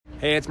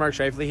Hey, it's Mark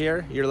Shifley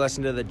here. You're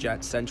listening to the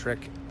Jet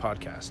Centric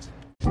podcast.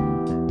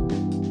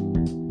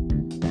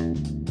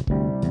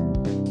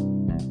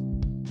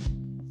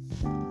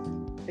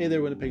 Hey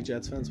there, Winnipeg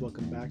Jets fans.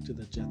 Welcome back to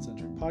the Jet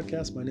Centric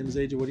podcast. My name is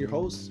AJ, one of your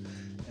hosts,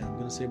 and I'm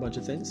going to say a bunch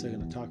of things. So I'm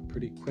going to talk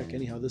pretty quick.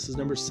 Anyhow, this is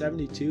number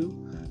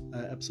 72,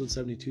 episode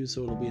 72,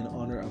 so it'll be in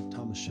honor of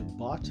Thomas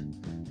Chabot.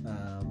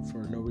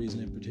 For no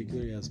reason in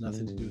particular. He has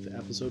nothing to do with the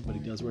episode, but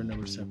he does wear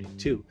number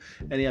 72.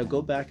 Anyhow,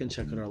 go back and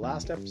check out our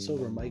last episode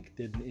where Mike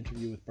did an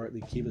interview with Bartley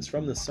Kives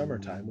from the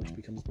summertime, which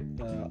becomes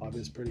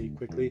obvious pretty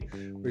quickly,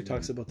 where he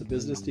talks about the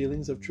business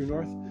dealings of True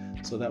North.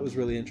 So that was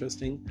really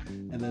interesting.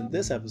 And then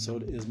this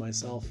episode is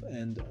myself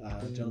and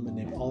a gentleman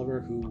named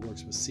Oliver who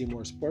works with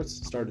Seymour Sports,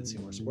 started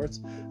Seymour Sports,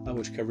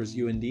 which covers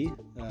UND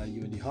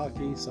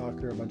hockey,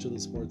 soccer, a bunch of the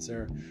sports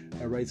there,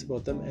 writes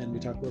about them, and we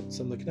talk about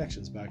some of the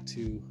connections back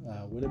to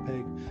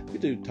Winnipeg. We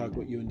do talk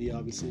about UND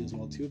obviously as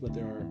well too, but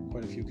there are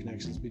quite a few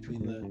connections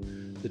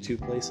between the two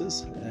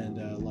places, and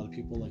a lot of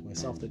people like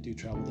myself that do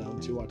travel down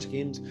to watch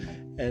games,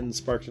 and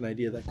sparked an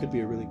idea that could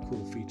be a really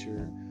cool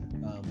feature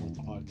with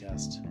the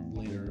podcast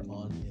later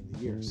on in the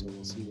year. So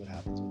we'll see what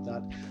happens with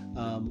that.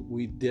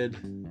 We did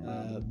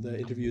the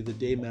interview the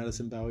day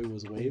Madison Bowie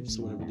was waived,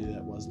 so whatever day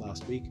that was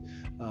last week.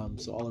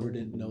 So Oliver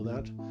didn't know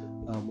that,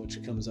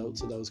 which comes out,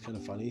 so that was kind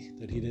of funny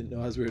that he didn't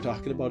know as we were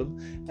talking about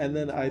him. And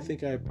then I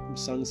think I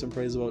sung some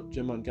praise about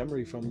Jim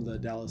Montgomery from the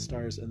Dallas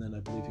Stars, and then I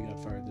believe he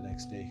got fired the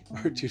next day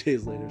or 2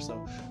 days later.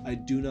 So I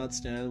do not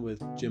stand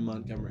with Jim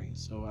Montgomery,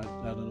 so I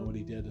don't know what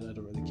he did. I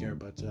don't really care,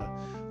 but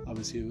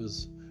obviously it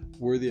was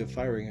worthy of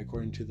firing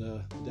according to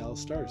the Dallas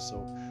Stars.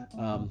 So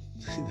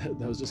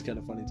that was just kind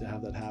of funny to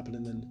have that happen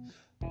and then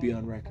be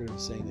on record of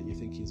saying that you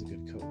think he's a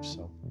good coach.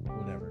 So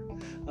whatever.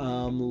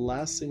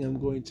 Last thing I'm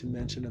going to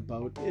mention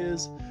about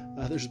is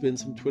there's been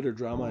some Twitter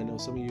drama. I know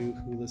some of you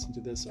who listen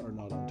to this are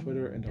not on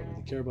Twitter and don't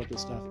really care about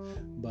this stuff,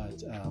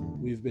 but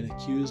we've been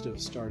accused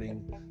of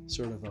starting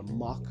sort of a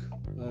mock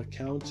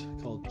account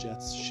called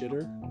Jets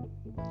Shitter.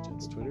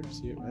 Jets Twitter,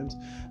 see it rhymes.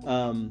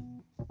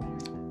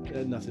 It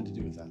had nothing to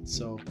do with that.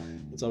 So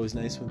it's always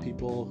nice when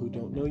people who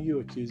don't know you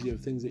accuse you of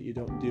things that you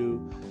don't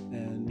do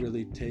and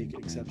really take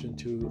exception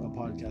to a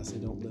podcast they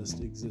don't list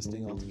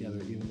existing altogether,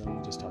 even though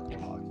you just talk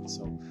about hockey.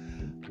 So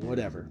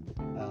whatever.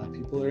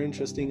 People are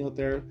interesting out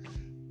there,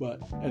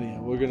 but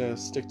anyhow, we're going to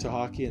stick to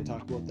hockey and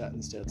talk about that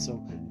instead.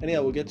 So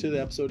anyhow, we'll get to the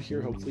episode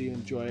here. Hopefully you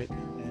enjoy it,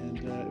 and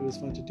it was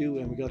fun to do,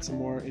 and we got some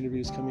more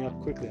interviews coming up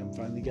quickly. I'm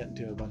finally getting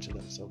to a bunch of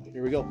them, so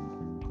here we go.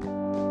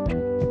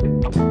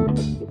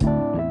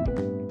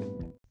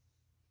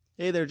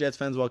 Hey there, Jets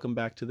fans. Welcome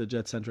back to the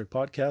Jet Centric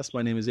podcast.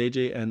 My name is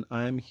AJ, and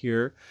I'm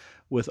here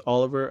with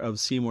Oliver of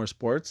Seymour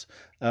Sports.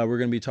 We're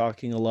going to be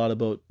talking a lot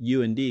about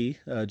UND,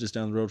 just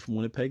down the road from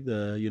Winnipeg,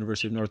 the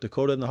University of North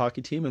Dakota, and the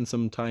hockey team, and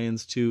some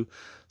tie-ins to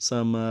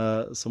some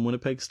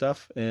Winnipeg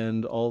stuff,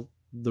 and all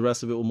the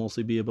rest of it will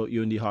mostly be about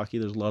UND hockey.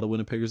 There's a lot of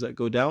Winnipeggers that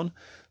go down,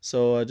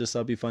 so I just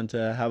thought it'd be fun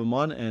to have him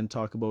on and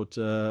talk about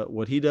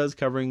what he does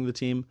covering the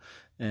team,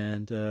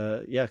 and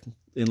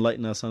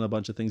enlighten us on a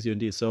bunch of things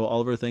UND. So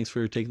Oliver, thanks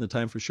for taking the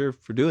time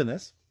for doing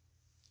this.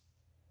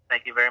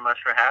 Thank you very much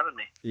for having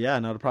me. Yeah,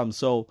 not a problem.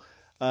 So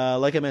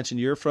like I mentioned,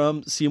 you're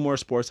from Seymour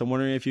Sports. I'm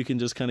wondering if you can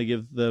just kind of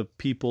give the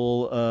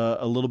people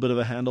a little bit of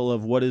a handle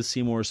of what is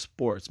Seymour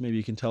Sports. Maybe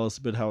you can tell us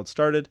a bit how it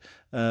started,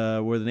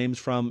 where the name's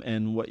from,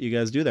 and what you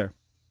guys do there.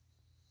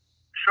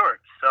 Sure.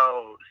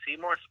 So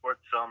Seymour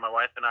Sports, so my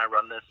wife and I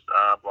run this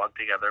blog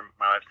together.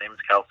 My wife's name is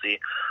Kelsey.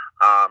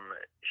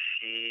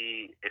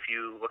 If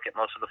you look at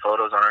most of the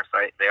photos on our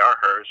site, they are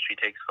hers. She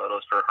takes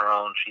photos for her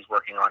own. She's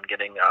working on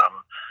getting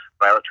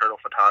Violet Turtle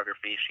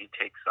photography.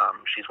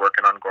 She's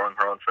working on growing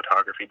her own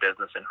photography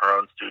business in her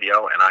own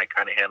studio, and I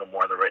kind of handle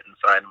more of the written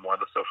side and more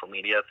of the social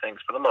media things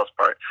for the most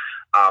part.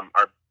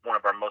 One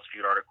of our most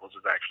viewed articles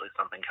was actually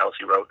something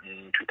Kelsey wrote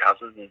in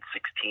 2016,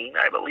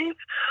 I believe.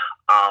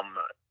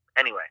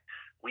 Anyway,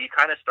 we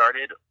kind of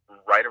started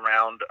right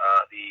around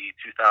the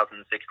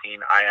 2016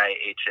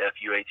 IIHF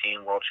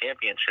U18 World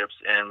Championships,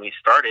 and we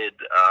started,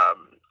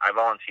 I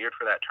volunteered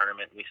for that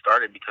tournament. We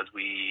started because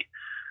we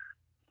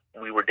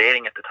were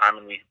dating at the time,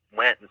 and we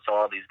went and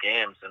saw all these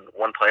games, and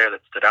one player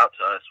that stood out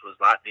to us was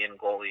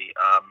Latvian goalie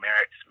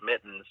Marek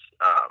Mittens.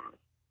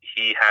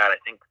 He had, I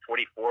think,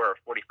 44 or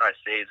 45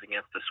 saves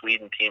against the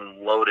Sweden team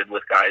loaded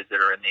with guys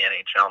that are in the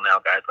NHL now,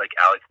 guys like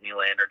Alex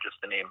Nylander,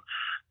 just to name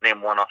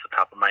one off the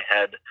top of my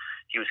head.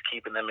 He was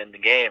keeping them in the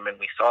game, and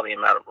we saw the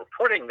amount of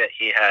reporting that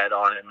he had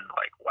on him, and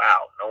like,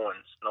 wow, no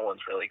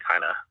one's really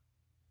kind of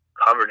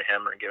covered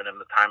him or given him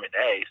the time of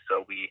day.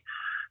 So we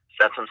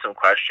sent him some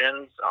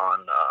questions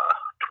on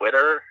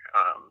Twitter.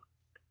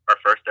 Our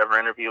first ever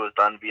interview was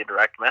done via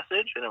direct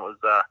message, and it was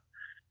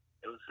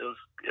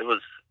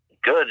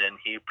good, and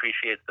he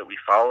appreciates that we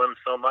follow him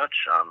so much.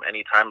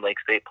 Anytime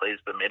Lake State plays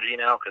Bemidji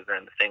now, because they're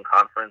in the same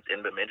conference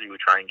in Bemidji, we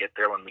try and get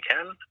there when we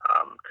can.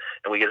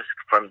 And we get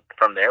from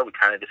there, we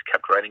kind of just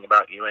kept writing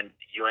about UND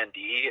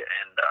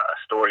and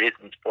stories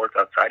and sports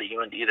outside of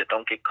UND that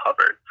don't get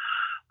covered.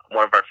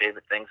 One of our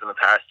favorite things in the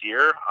past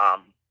year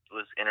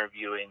was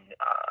interviewing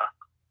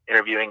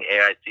interviewing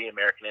AIC,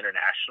 American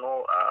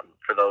International.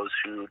 For those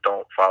who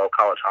don't follow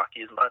college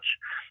hockey as much,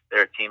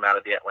 they're a team out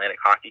of the Atlantic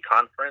Hockey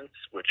Conference,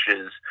 which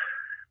is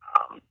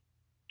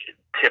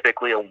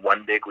typically a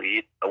one bid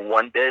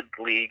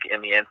league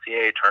in the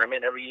NCAA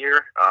tournament every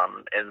year.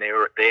 And they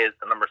as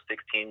the number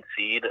 16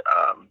 seed,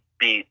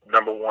 beat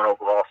number 1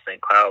 overall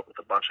St. Cloud with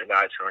a bunch of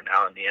guys who are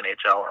now in the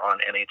NHL or on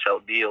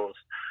NHL deals.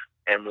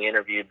 And we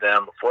interviewed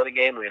them before the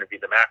game. We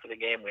interviewed them after the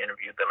game. We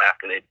interviewed them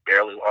after they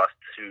barely lost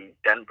to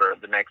Denver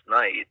the next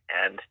night.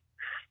 And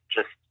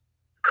just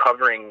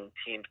covering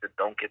teams that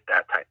don't get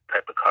that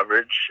type of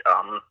coverage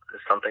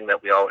is something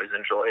that we always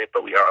enjoy.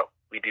 But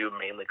we do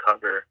mainly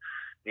cover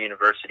the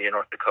University of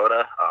North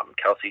Dakota.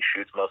 Kelsey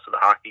shoots most of the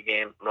hockey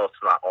games, most,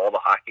 not all the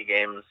hockey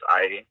games.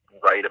 I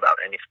write about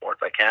any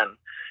sports I can.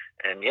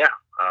 And yeah,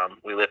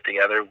 we live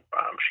together.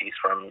 She's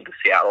from the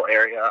Seattle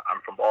area.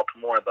 I'm from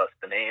Baltimore, thus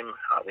the name.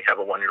 We have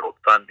a 1-year-old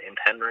son named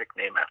Henrik,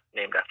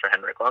 named after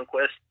Henrik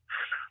Lundqvist.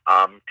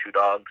 2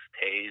 dogs,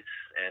 Taze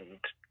and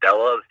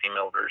Della, the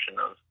female version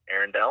of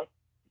Arendelle.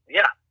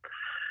 Yeah.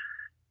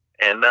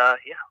 And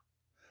yeah.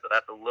 So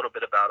that's a little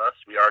bit about us.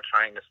 We are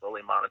trying to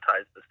slowly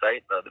monetize the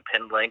site. The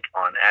pinned link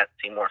on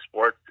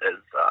 @SeymourSports is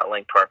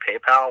linked to our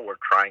PayPal. We're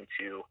trying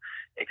to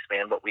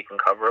expand what we can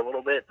cover a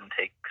little bit and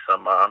take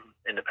some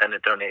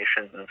independent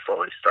donations and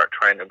slowly start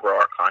trying to grow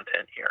our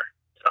content here.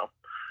 So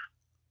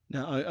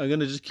now I'm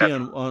going to just key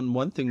on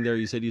one thing there.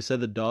 You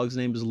said the dog's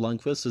name is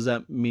Lundqvist. Does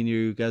that mean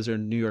you guys are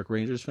New York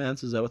Rangers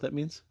fans? Is that what that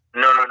means?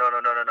 No.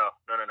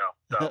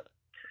 So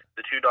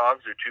the 2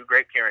 dogs are 2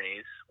 Great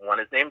Pyrenees. One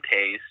is named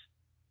Taze,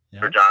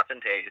 for Jonathan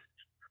Taze,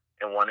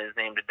 and one is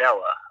named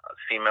Adela, a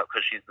female,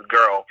 because she's the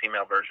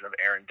female version of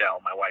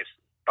Arendelle, my wife's,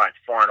 by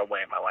far and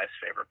away, my wife's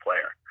favorite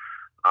player.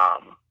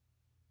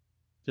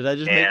 Did I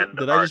just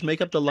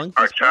make up the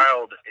Lundqvist?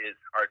 Della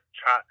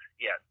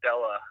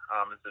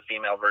is the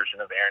female version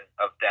of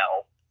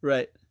Dell.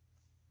 Right.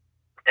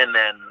 And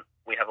then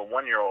we have a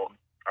 1-year-old.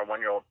 Our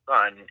 1-year-old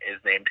son is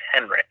named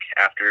Henrik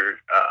after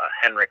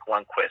Henrik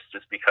Lundqvist,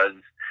 just because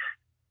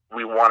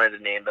we wanted a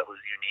name that was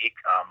unique.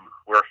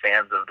 We're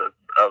fans of the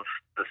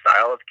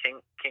style of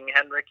King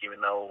Henrik, even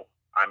though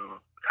I'm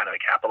kind of a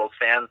Capitals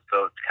fan,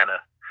 so it's kind of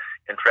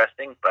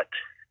interesting. But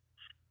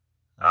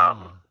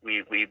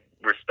we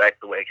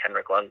respect the way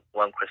Henrik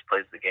Lundqvist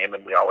plays the game,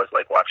 and we always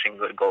like watching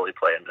good goalie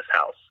play in this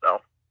house.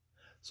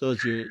 So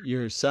it's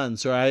your son.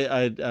 So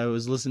I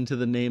was listening to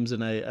the names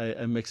and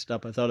I mixed it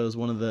up. I thought it was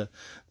one of the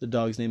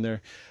dog's name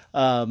there.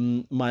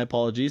 My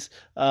apologies.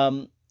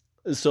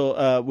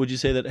 So would you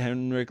say that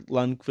Henrik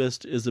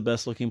Lundqvist is the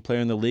best looking player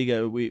in the league?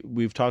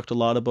 We've talked a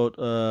lot about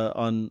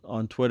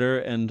on Twitter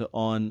and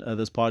on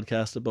this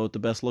podcast about the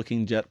best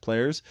looking Jet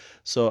players.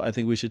 So I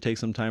think we should take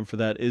some time for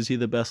that. Is he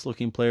the best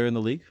looking player in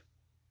the league?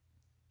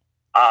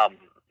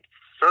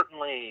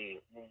 Certainly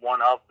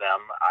one of them,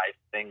 I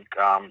think.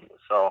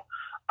 So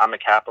I'm a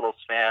Capitals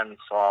fan,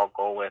 so I'll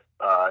go with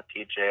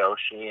TJ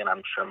Oshie, and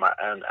I'm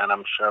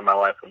sure my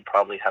wife would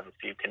probably have a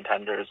few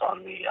contenders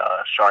on the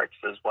Sharks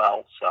as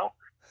well. So.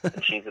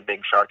 And she's a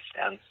big Sharks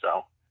fan,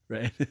 so.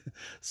 Right.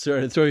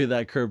 Sorry to throw you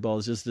that curveball.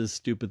 It's just this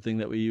stupid thing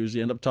that we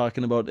usually end up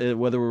talking about.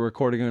 Whether we're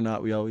recording or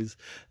not, we always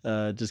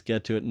just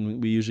get to it,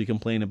 and we usually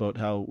complain about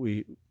how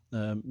me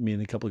and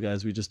a couple of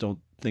guys, we just don't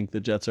think the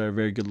Jets are a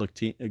very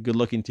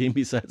good-looking team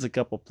besides a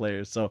couple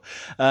players. So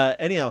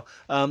anyhow,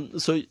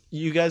 so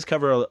you guys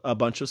cover a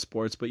bunch of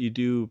sports, but you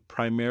do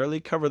primarily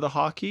cover the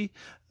hockey.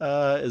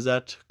 Is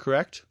that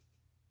correct?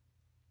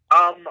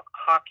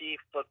 Hockey,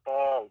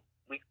 football.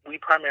 We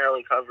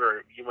primarily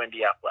cover UND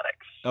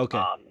athletics.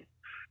 Okay.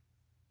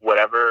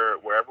 Wherever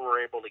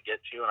we're able to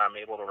get to and I'm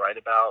able to write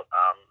about.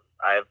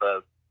 I have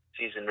a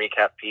season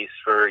recap piece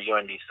for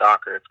UND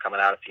soccer. It's coming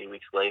out a few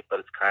weeks late, but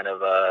it's kind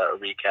of a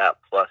recap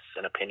plus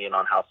an opinion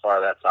on how far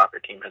that soccer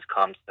team has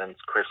come since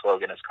Chris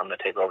Logan has come to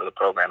take over the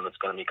program that's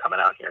going to be coming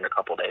out here in a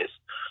couple days.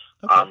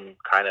 Okay.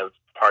 Kind of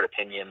part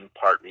opinion,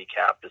 part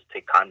recap. Just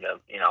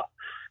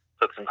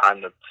took some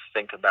time to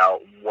think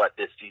about what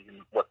their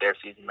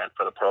season meant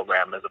for the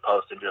program, as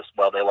opposed to just,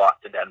 they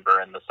lost to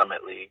Denver in the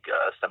Summit League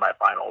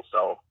semifinals.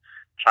 So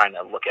trying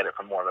to look at it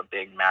from more of a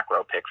big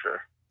macro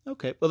picture.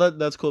 Okay. Well,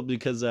 that's cool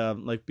because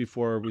like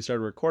before we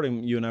started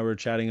recording, you and I were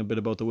chatting a bit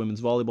about the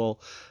women's volleyball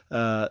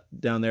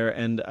down there.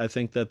 And I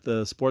think that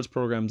the sports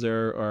programs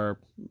there are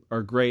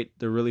great.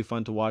 They're really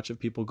fun to watch if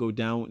people go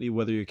down,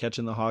 whether you're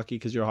catching the hockey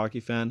because you're a hockey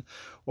fan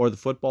or the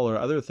football or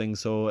other things.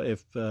 So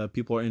if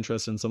people are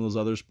interested in some of those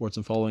other sports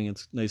and following,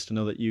 it's nice to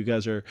know that you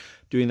guys are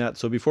doing that.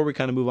 So before we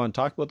kind of move on,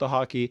 talk about the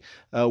hockey,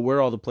 where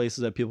are all the places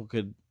that people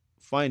could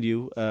find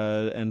you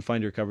and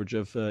find your coverage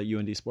of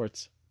UND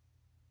sports?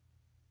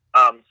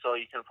 So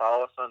you can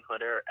follow us on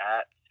Twitter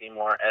at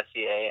Seymour,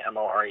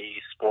 SEAMORE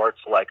Sports.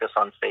 Like us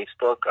on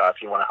Facebook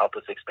if you want to help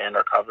us expand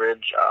our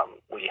coverage.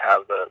 We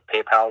have the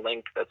PayPal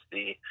link. That's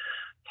the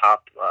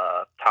top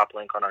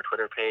link on our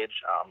Twitter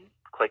page.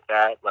 Click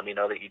that. Let me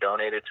know that you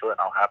donated to it,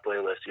 and I'll happily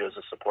list you as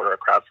a supporter of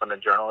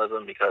crowdfunded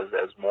journalism, because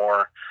as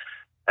more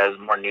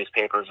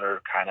newspapers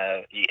are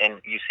and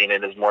you've seen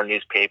it, as more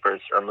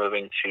newspapers are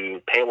moving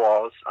to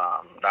paywalls,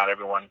 not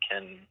everyone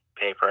can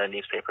pay for a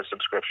newspaper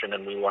subscription,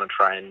 and we want to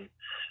try and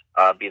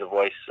be the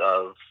voice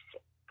of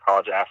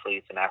college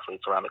athletes and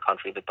athletes around the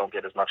country that don't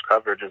get as much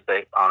coverage as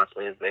they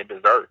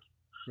deserve.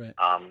 Right.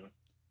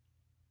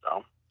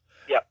 So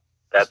yeah,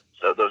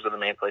 those are the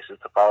main places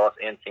to follow us,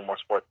 and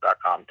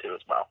SeymourSports.com too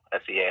as well.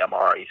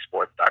 SEAMRE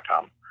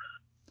Sports.com.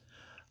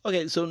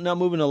 Okay, so now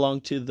moving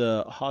along to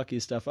the hockey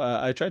stuff,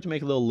 I tried to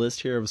make a little list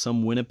here of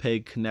some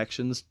Winnipeg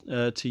connections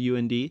to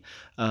UND.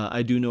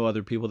 I do know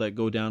other people that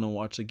go down and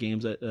watch the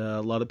games.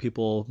 A lot of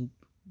people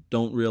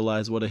don't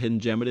realize what a hidden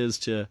gem it is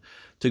to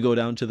go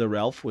down to the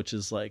Ralph, which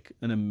is like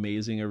an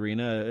amazing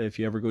arena. If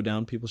you ever go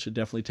down, people should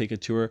definitely take a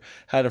tour.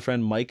 Had a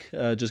friend, Mike,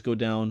 just go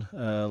down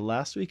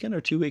last weekend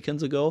or 2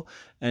 weekends ago,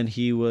 and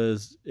he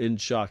was in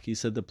shock. He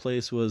said the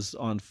place was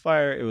on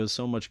fire. It was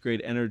so much great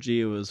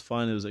energy. It was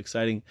fun. It was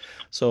exciting.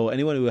 So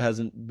anyone who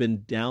hasn't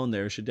been down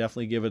there should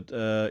definitely give it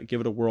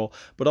a whirl.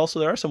 But also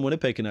there are some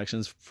Winnipeg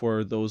connections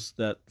for those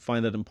that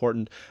find that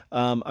important.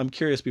 I'm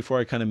curious, before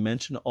I kind of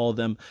mention all of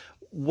them,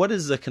 what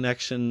is the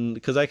connection?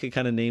 Because I could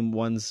kind of name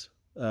ones,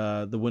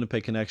 the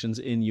Winnipeg connections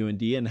in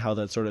UND and how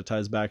that sort of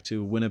ties back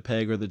to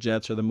Winnipeg or the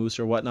Jets or the Moose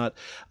or whatnot.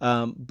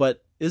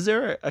 But is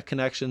there a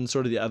connection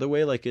sort of the other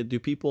way? Like, do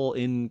people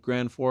in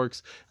Grand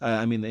Forks,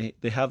 I mean,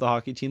 they have the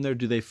hockey team there.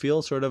 Do they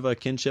feel sort of a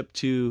kinship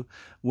to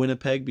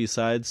Winnipeg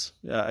besides,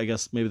 I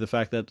guess, maybe the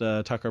fact that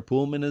Tucker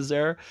Poolman is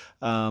there?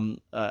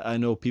 I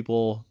know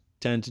people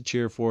tend to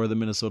cheer for the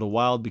Minnesota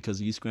Wild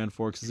because East Grand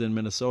Forks is in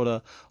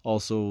Minnesota.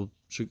 Also,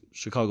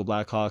 Chicago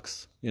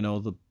Blackhawks,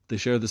 they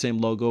share the same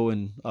logo,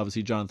 and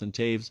obviously Jonathan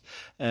Taves,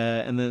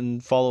 and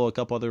then follow a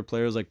couple other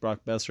players like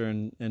Brock Besser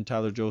and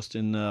Tyler Jost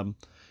in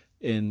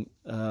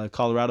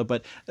Colorado.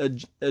 But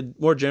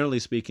more generally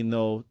speaking,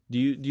 though, do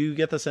you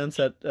get the sense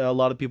that a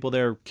lot of people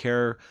there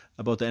care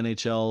about the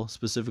NHL,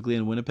 specifically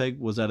in Winnipeg?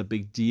 Was that a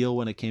big deal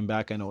when it came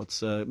back? I know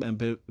it's a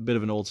bit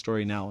of an old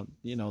story now,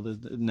 now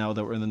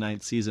that we're in the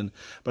 9th season.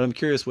 But I'm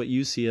curious what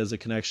you see as a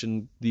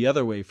connection the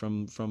other way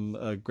from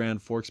a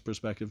Grand Forks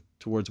perspective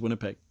towards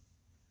Winnipeg.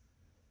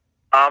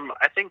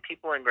 I think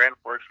people in Grand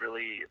Forks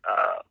really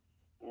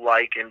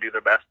like and do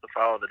their best to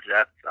follow the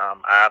Jets.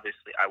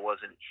 I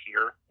wasn't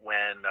here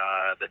when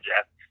the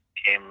Jets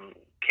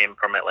came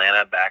from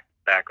Atlanta back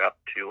up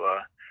to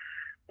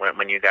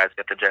when you guys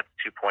get the Jets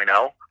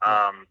 2.0.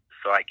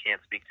 So I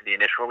can't speak to the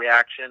initial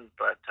reaction,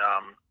 but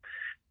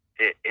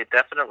it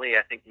definitely,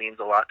 I think, means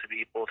a lot to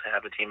people to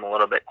have a team a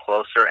little bit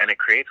closer, and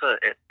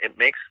it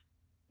makes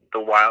the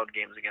Wild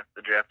games against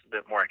the Jets a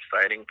bit more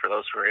exciting for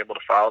those who are able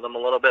to follow them a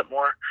little bit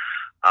more.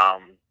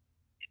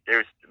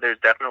 There's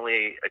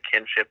definitely a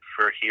kinship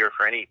for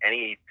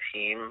any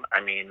team. I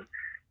mean,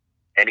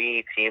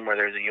 any team where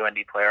there's a UND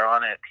player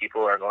on it,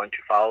 people are going to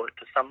follow it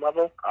to some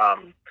level.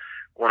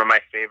 One of my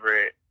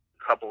favorite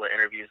couple of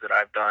interviews that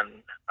I've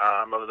done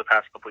over the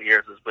past couple of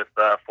years is with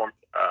the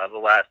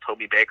last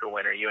Toby Baker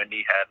winner. UND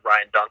had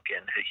Ryan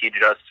Duncan. He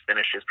just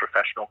finished his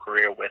professional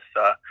career with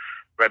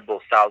Red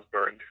Bull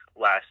Salzburg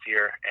last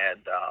year,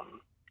 and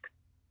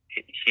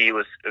he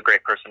was a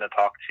great person to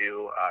talk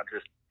to.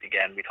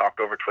 Again, we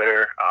talked over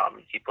Twitter.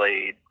 He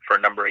played for a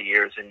number of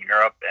years in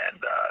Europe, and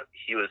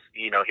he was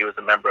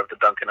a member of the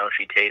Duncan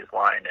Oshie Tays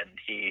line, and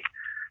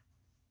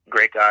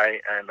great guy,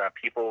 and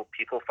people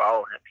follow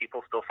him.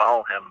 People still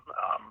follow him.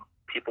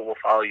 People will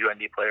follow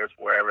UND players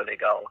wherever they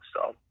go.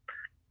 So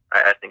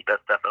I think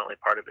that's definitely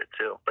part of it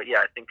too. But yeah,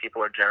 I think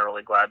people are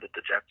generally glad that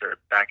the Jets are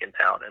back in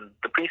town. And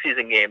the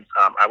preseason games,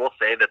 I will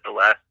say that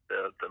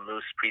the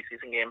Moose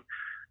preseason game,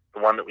 the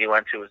one that we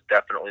went to, was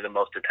definitely the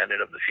most attended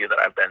of the few that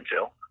I've been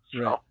to. So.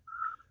 Right.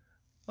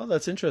 Oh,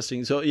 that's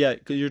interesting. So yeah,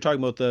 because you're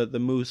talking about the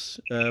Moose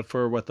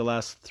for the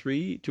last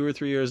 2 or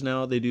 3 years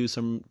now. They do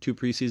 2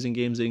 preseason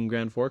games in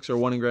Grand Forks, or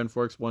one in Grand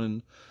Forks, one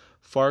in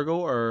Fargo,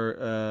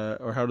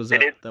 or how does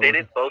that? They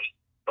did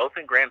both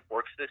in Grand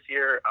Forks this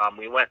year.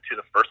 We went to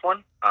the first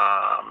one,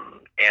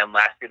 and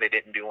last year they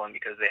didn't do one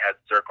because they had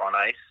Cirque on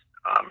ice,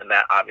 and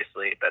that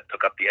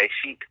took up the ice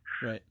sheet.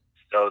 Right.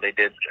 So they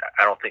did.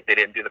 I don't think they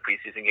didn't do the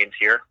preseason games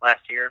here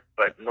last year,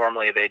 but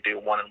normally they do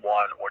 1 and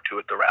 1 or 2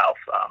 at the Ralph.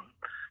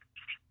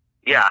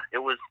 Yeah, it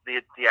was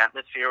the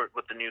atmosphere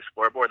with the new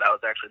scoreboard. That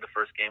was actually the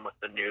first game with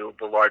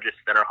the largest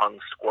center hung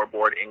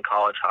scoreboard in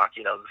college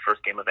hockey. That was the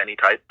first game of any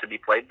type to be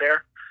played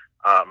there,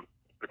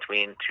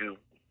 between two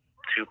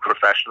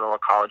professional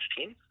college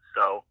teams.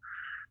 So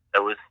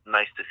it was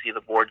nice to see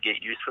the board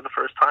get used for the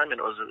first time, and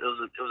it was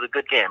a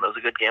good game. It was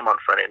a good game on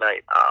Friday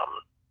night.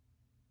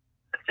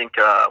 I think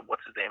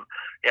what's his name?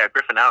 Yeah,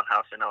 Griffin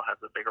Outhouse, has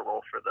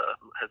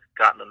has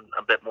gotten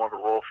a bit more of a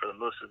role for the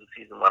Moose as the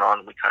season went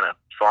on. We kind of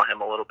saw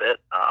him a little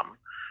bit.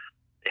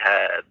 They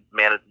had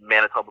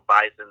Manitoba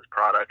Bison's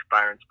product,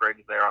 Byron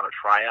Spriggs, there on a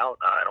tryout.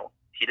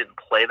 He didn't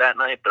play that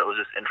night, but it was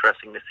just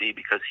interesting to see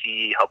because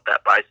he helped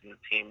that Bison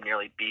team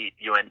nearly beat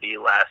UND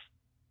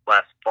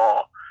last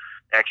fall.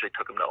 It actually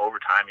took them to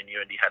overtime, and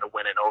UND had to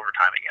win in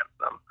overtime against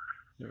them.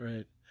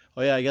 Right.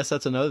 Oh yeah, I guess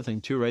that's another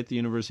thing too, right? The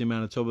University of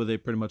Manitoba, they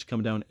pretty much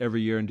come down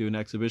every year and do an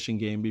exhibition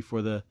game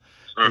before the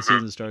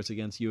season starts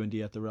against UND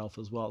at the Ralph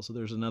as well. So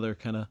there's another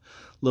kind of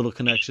little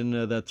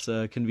connection that's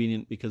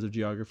convenient because of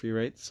geography,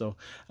 right? So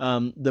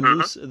the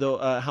Moose, though,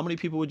 how many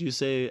people would you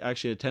say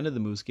actually attended the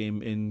Moose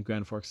game in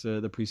Grand Forks,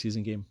 the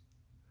preseason game?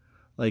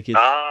 Like it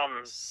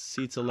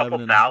seats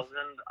 11 and a half.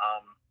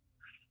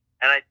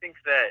 And I think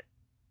that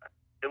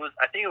it was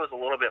a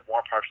little bit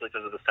more partially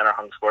because of the center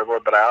hung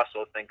scoreboard, but I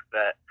also think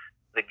that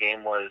the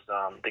game's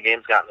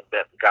got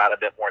a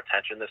bit more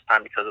attention this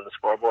time because of the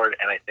scoreboard,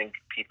 and I think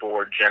people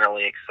were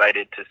generally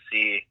excited to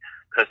see,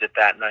 because at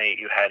that night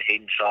you had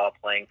Hayden Shaw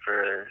playing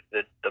for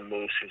the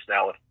Moose, who's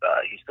now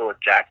he's still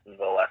with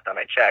Jacksonville last time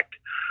I checked,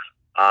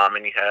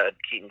 and you had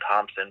Keaton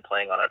Thompson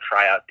playing on a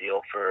tryout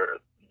deal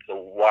for the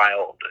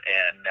Wild,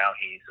 and now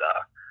he's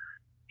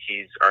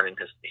earning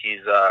his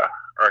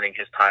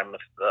time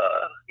with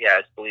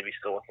I believe he's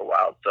still with the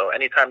Wild. So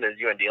anytime there's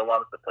UND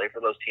alums that play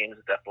for those teams,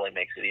 it definitely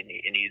makes it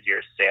an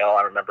easier sale.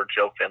 I remember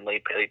Joe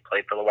Finley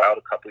played for the Wild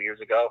a couple years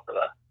ago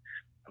I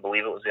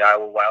believe it was the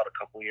Iowa Wild a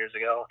couple years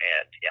ago,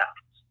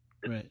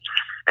 and right.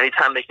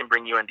 Anytime they can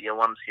bring UND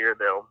alums here,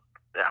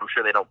 I'm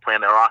sure they don't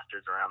plan their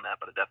rosters around that,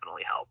 but it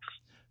definitely helps.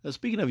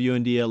 Speaking of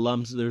UND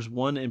alums, there's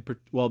one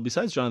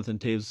besides Jonathan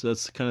Toews,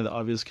 that's kind of the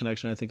obvious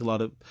connection. I think a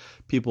lot of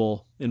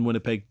people in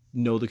Winnipeg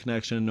know the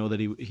connection, know that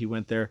he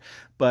went there.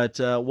 But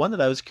one that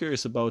I was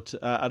curious about,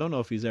 I don't know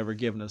if he's ever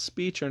given a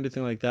speech or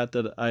anything like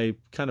that I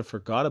kind of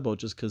forgot about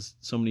just because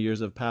so many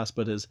years have passed,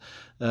 but is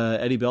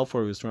Eddie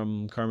Belfour, who's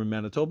from Carman,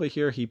 Manitoba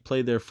here. He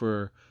played there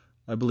for,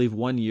 I believe,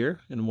 1 year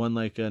and won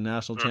like a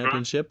national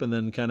championship and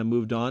then kind of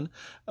moved on.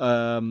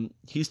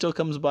 He still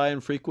comes by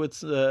and frequents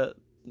the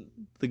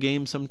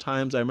game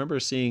sometimes. I remember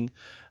seeing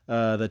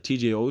that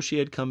TJ Oshie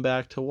had come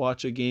back to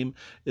watch a game.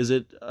 Is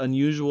it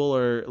unusual,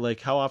 or like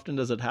how often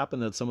does it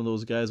happen that some of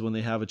those guys, when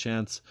they have a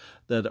chance,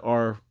 that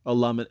are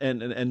alum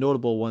and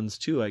notable ones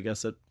too, I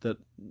guess that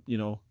you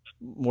know,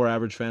 more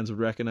average fans would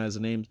recognize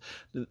the names,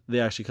 they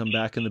actually come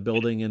back in the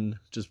building and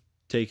just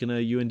take in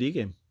a UND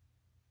game?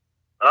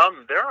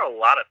 There are a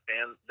lot of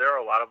fans. There are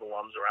a lot of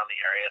alums around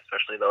the area,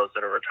 especially those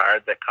that are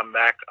retired, that come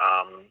back.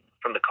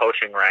 From the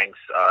coaching ranks,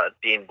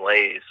 Dean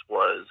Blaze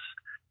was,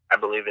 I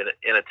believe,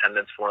 in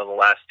attendance for one of the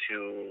last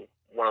two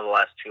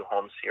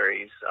home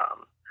series,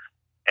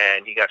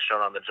 and he got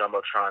shown on the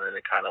jumbotron, and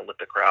it kind of lit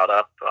the crowd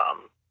up.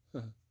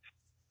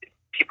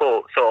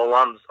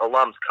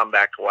 Alums come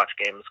back to watch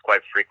games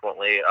quite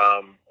frequently.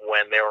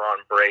 When they were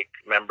on break,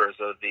 members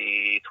of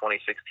the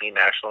 2016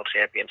 national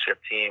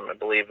championship team, I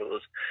believe it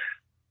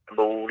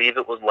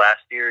was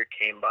last year,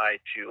 came by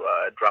to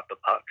drop the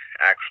puck,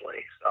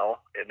 actually. So,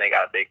 and they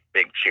got a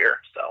big cheer.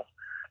 So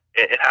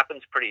it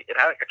happens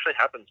actually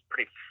happens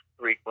pretty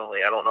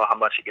frequently. I don't know how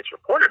much it gets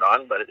reported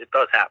on, but it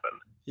does happen.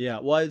 Yeah,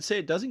 well, I'd say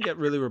it doesn't get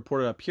really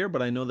reported up here,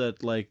 but I know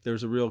that like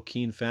there's a real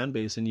keen fan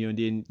base in UND,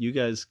 and you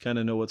guys kind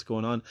of know what's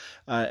going on.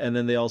 And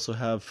then they also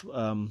have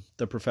the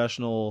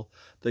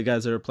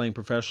guys that are playing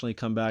professionally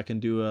come back and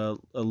do a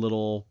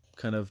little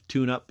kind of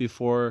tune-up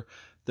before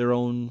their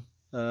own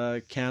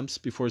camps,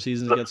 before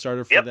seasons get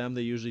started for them.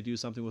 They usually do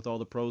something with all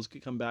the pros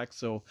come back.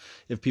 So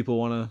if people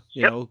want to,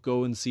 you know,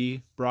 go and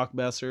see Brock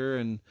Besser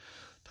and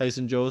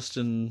Tyson Jost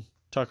and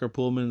Tucker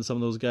Pullman and some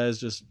of those guys,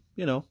 just,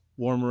 you know,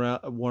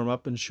 warm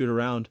up and shoot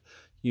around,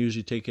 you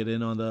usually take it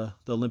in on the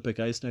Olympic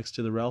ice next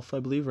to the Ralph, I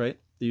believe, right?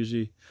 They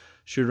usually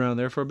shoot around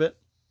there for a bit.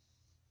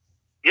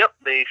 Yep,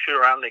 they shoot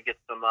around. They get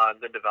some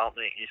good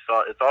development. You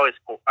saw, it's always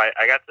cool. I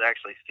got to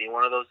actually see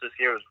one of those this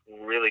year. It was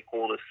really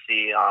cool to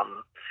see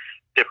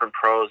different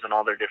pros and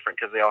all their different,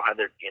 because they all had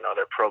their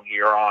pro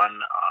gear on.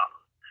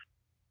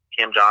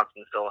 Cam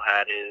Johnson still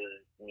had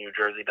his New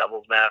Jersey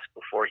Devils mask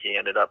before he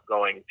ended up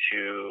going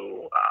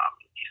to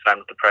he signed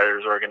with the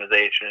Predators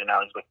organization, and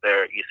now he's with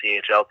their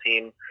ECHL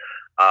team.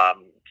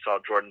 Saw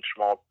Jordan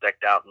Schmaltz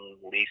decked out in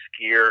Leafs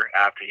gear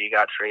after he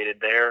got traded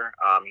there.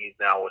 He's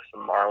now with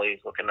some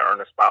Marlies, looking to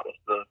earn a spot with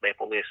the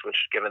Maple Leafs,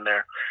 which, given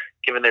their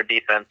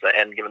defense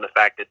and given the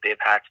fact that Dave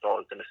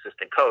Haxtell is an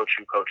assistant coach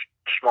who coached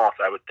Schmaltz,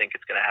 I would think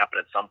it's going to happen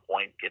at some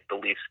point. Get the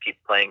Leafs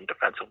keep playing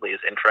defensively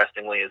as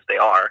interestingly as they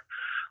are.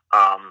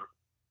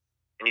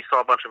 And you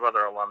saw a bunch of other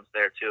alums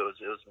there too.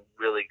 It was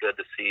really good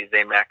to see.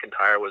 Zane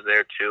McIntyre was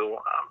there too.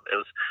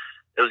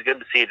 It was good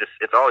to see.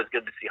 It's always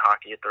good to see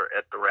hockey at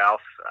the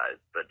Ralph.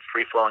 But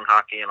free flowing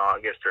hockey in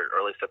August or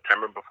early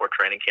September before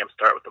training camp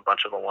start with a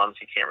bunch of alums,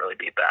 you can't really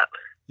beat that.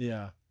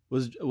 Yeah.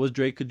 Was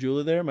Drake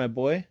Caggiula there, my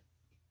boy,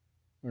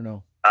 or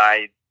no?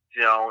 I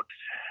don't.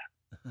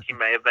 He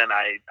may have been.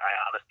 I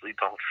honestly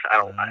don't. I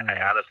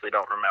honestly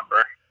don't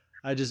remember.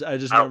 I just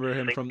remember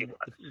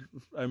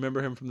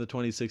him from the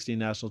 2016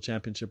 national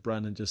championship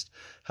run, and just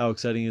how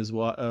exciting it is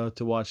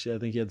to watch. I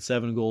think he had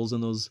 7 goals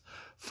in those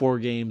 4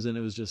 games, and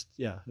it was just,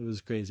 it was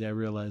crazy. I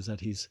realized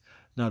that he's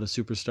not a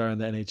superstar in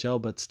the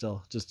NHL, but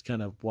still, just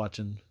kind of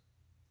watching.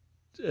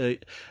 I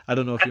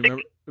don't know if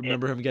you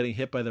remember him getting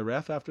hit by the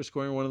ref after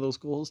scoring one of those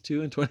goals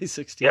too in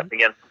 2016. Yep,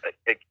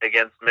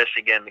 against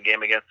Michigan, the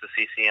game against the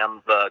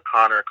CCM, the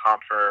Connor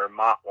Comfer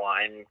Mott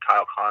line.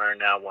 Kyle Connor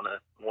now one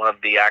of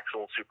the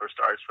actual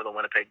superstars for the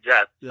Winnipeg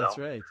Jets. That's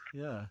right.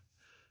 Yeah.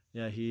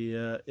 He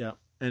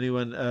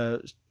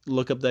anyone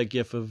look up that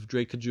gif of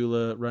Drake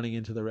Caggiula running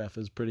into the ref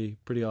is pretty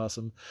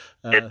awesome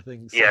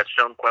thing. So. Yeah, it's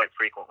shown quite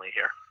frequently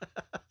here.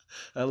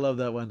 I love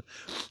that one.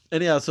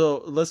 Anyhow,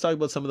 so let's talk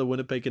about some of the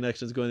Winnipeg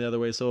connections going the other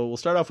way. So we'll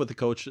start off with the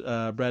coach,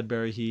 Brad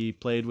Berry. He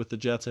played with the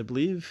Jets, I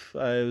believe.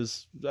 I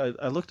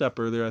looked up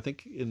earlier. I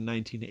think in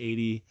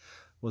 1980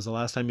 was the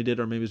last time he did,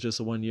 or maybe it was just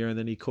a 1 year. And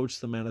then he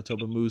coached the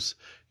Manitoba Moose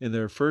in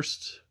their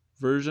first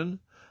version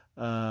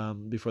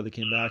before they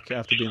came back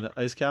after being the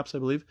Ice Caps, I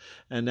believe.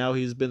 And now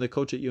he's been the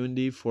coach at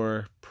UND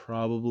for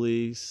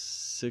probably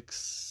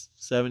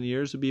 6-7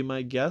 years would be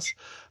my guess.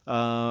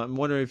 I'm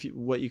wondering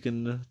what you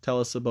can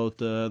tell us about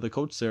the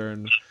coach there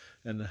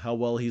and how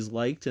well he's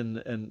liked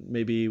and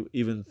maybe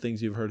even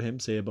things you've heard him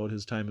say about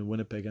his time in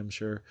Winnipeg. I'm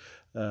sure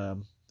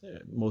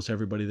most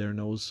everybody there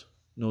knows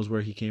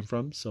where he came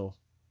from. So,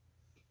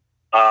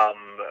 well,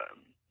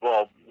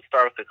 we'll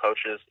start with the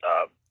coaches.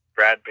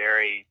 Brad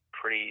Berry,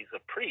 he's a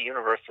pretty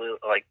universally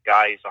liked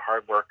guy. He's a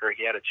hard worker.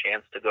 He had a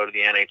chance to go to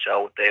the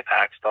NHL with Dave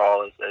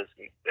Haxtell,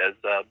 as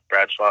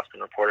Brad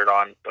Schlossman reported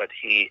on, but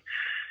he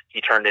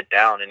turned it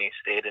down and he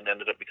stayed and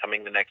ended up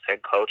becoming the next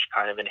head coach.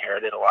 Kind of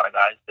inherited a lot of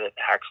guys that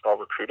Haxtell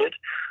recruited,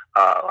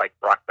 like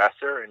Brock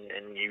Besser,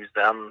 and used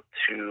them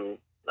to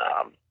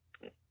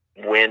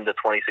win the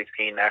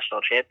 2016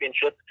 national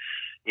championship.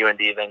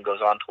 UND then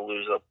goes on to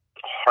lose a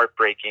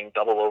heartbreaking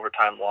double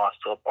overtime loss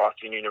to a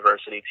Boston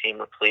University team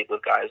replete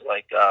with guys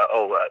like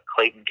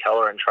Clayton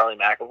Keller and Charlie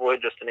McAvoy,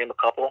 just to name a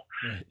couple.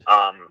 Right.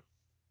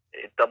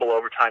 A double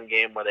overtime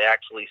game where they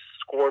actually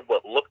scored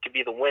what looked to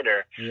be the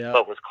winner,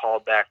 but was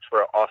called back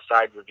for an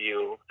offside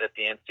review that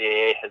the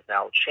NCAA has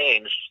now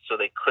changed, so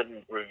they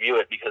couldn't review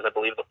it because I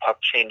believe the puck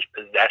changed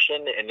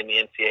possession, and in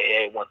the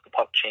NCAA, once the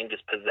puck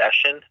changes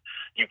possession,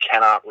 you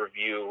cannot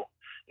review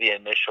the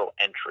initial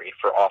entry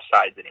for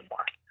offsides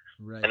anymore.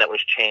 Right. And that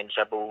was changed,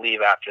 I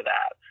believe, after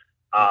that.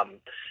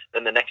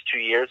 Then the next 2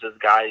 years, as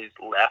guys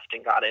left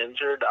and got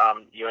injured,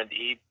 UND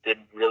did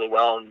really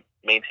well in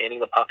maintaining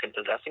the puck and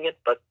possessing it,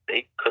 but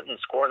they couldn't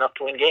score enough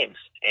to win games.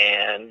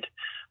 And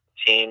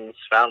teams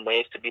found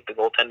ways to beat the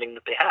goaltending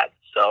that they had.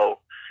 So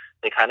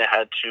they kind of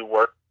had to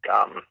work.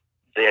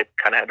 They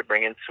kind of had to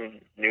bring in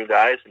some new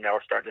guys, and now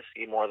we're starting to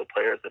see more of the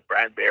players that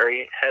Brad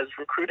Berry has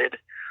recruited.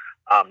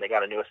 They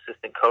got a new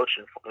assistant coach,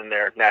 and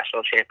their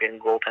national champion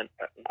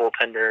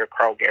goaltender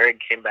Carl Gehrig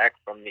came back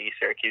from the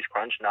Syracuse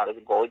Crunch, not as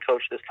a goalie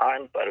coach this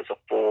time, but as a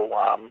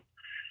full-on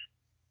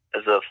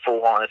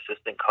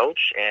assistant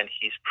coach. And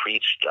he's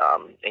preached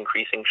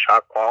increasing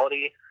shot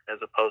quality as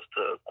opposed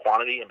to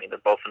quantity. I mean, they're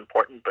both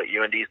important, but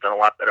UND's done a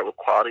lot better with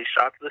quality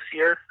shots this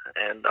year.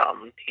 And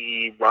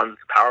he runs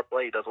the power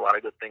play. He does a lot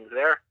of good things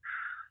there.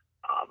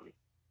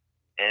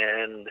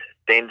 And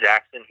Dane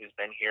Jackson, who's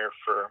been here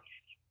for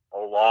a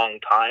long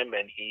time,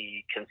 and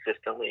he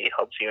consistently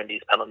helps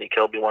UND's penalty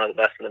kill be one of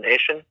the best in the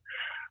nation.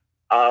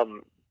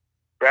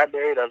 Brad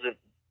Berry doesn't.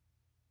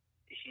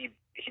 He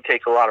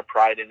takes a lot of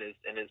pride in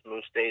his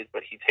Moose days,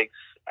 but he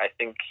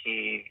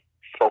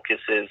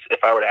focuses.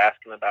 If I were to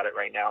ask him about it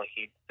right now,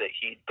 he'd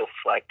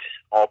deflect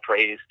all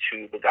praise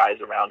to the guys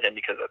around him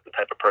because that's the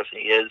type of person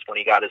he is. When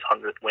he got his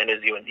 100th win as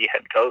UND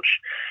head coach,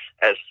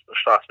 as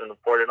Schlossman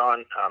reported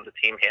on, the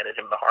team handed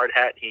him the hard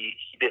hat. He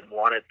didn't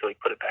want it, so he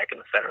put it back in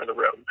the center of the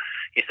room.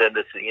 He said,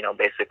 "This is,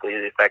 basically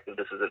the effect of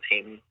this is a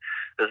team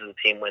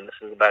win. This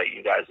is about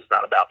you guys. It's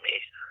not about me."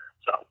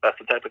 So that's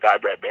the type of guy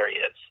Brad Berry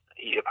is.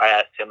 If I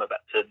asked him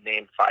to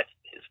name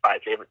his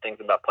five favorite things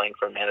about playing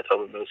for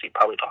Manitoba Moose, he'd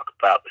probably talk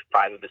about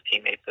 5 of his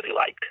teammates that he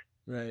liked.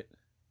 Right.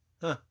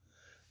 Huh.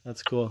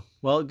 That's cool.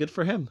 Well, good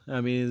for him. I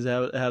mean, he's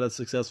had a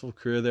successful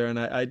career there, and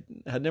I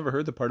had never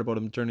heard the part about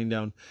him turning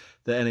down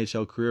the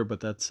NHL career, but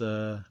that's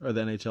or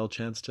the NHL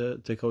chance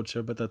to coach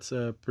there. But that's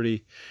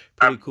pretty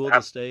cool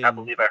to stay. I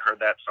believe I heard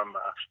that from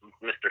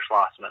Mr.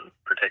 Schlossman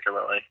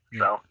particularly. Yeah.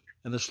 So.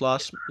 And the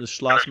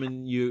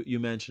Schlossman you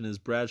mentioned is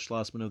Brad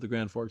Schlossman of the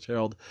Grand Forks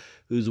Herald,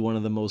 who's one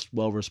of the most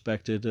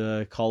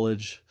well-respected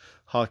college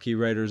hockey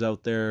writers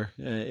out there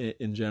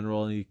in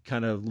general. And he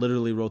kind of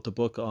literally wrote the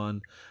book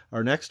on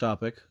our next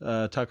topic,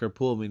 Tucker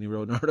Poolman. He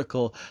wrote an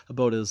article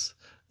about his,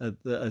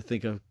 I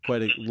think,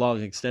 quite a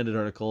long, extended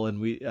article.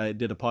 And I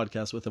did a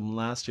podcast with him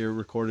last year,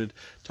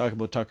 talking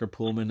about Tucker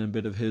Poolman and a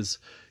bit of his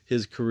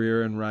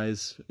career and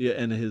rise,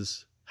 and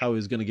how he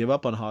was going to give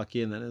up on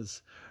hockey and then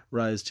his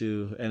rise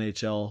to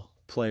NHL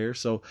player.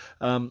 So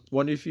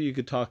wonder if you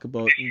could talk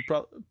about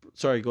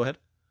sorry, go ahead.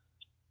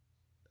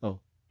 Oh,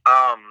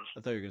 I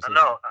thought you were gonna say no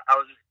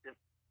something.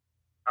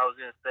 I was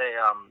gonna say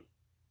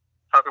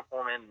Tucker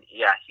Poolman,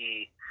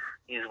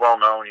 he's well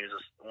known. He was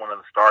one of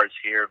the stars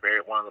here,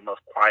 one of the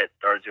most quiet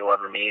stars you'll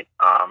ever meet.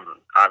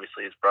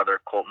 Obviously his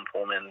brother Colton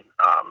Poolman,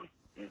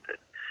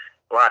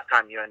 the last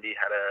time UND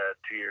had a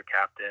 2-year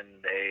captain,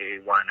 they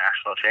won a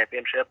national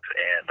championship,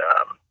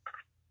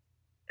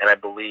 and I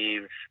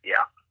believe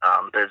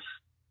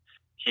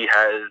he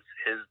has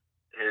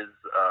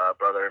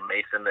brother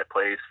Mason that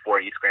plays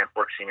for East Grand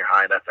Forks Senior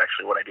High. That's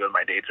actually what I do in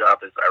my day job.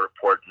 Is I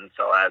report and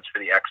sell ads for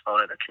the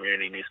Exponent, a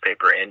community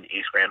newspaper in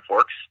East Grand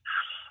Forks.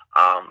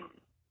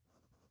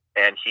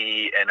 And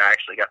I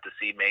actually got to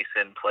see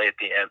Mason play at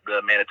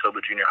the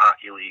Manitoba Junior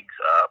Hockey League's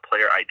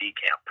player ID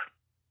camp.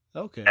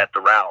 Okay. At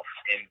the Ralph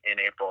in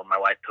April. My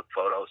wife took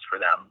photos for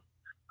them.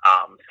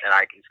 And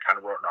I just kind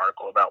of wrote an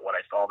article about what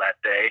I saw that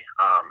day.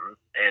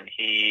 And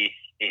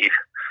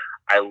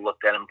I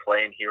looked at him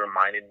play, and he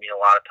reminded me a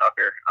lot of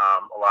Tucker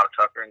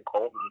and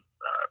Colton,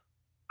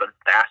 but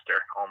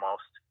faster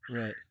almost.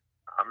 Right.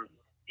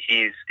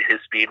 His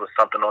speed was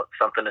something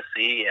to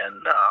see,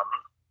 and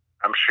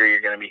I'm sure you're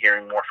going to be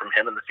hearing more from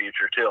him in the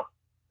future too.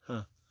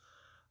 Huh.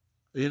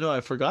 I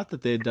forgot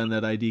that they had done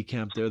that ID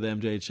camp there, the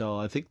MJHL.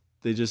 I think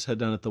they just had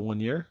done it the 1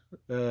 year.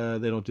 They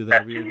don't do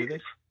that every year, do they?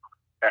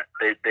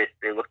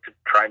 They look to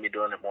try me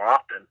doing it more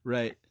often.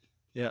 Right.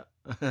 Yeah.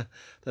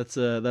 That's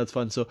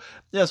fun. So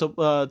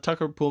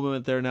Tucker Poolman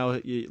went there now.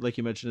 Like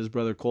you mentioned, his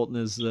brother Colton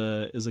is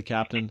a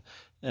captain,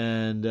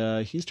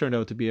 and he's turned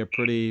out to be a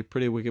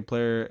pretty wicked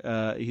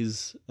player.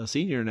 He's a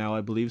senior now,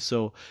 I believe.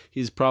 So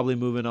he's probably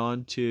moving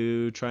on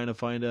to trying to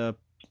find a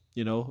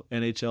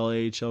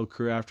NHL, AHL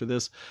career after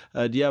this.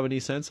 Do you have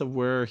any sense of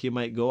where he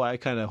might go? I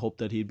kind of hope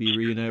that he'd be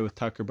reunited with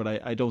Tucker, but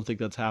I don't think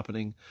that's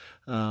happening.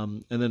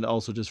 And then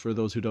also, just for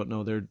those who don't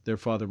know, their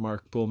father,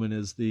 Mark Pullman,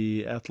 is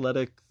the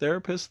athletic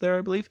therapist there,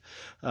 I believe,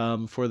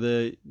 for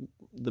the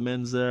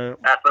men's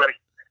athletic.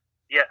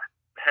 Yeah,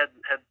 head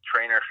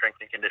trainer, strength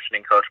and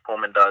conditioning coach.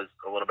 Pullman does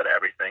a little bit of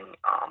everything.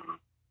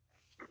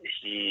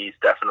 He's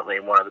definitely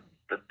one of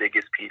the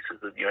biggest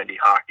pieces of UND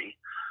hockey.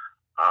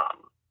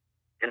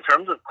 In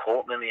terms of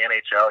Colton in the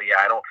NHL,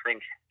 I don't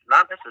think,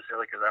 not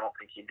necessarily because I don't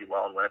think he'd do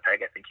well in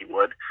Winnipeg. I think he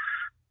would.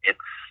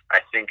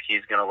 I think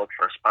he's going to look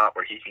for a spot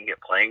where he can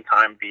get playing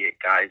time, be it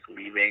guys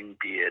leaving,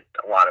 be it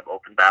a lot of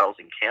open battles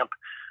in camp.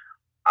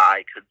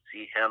 I could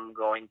see him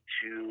going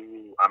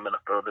to, I'm going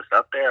to throw this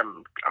up there,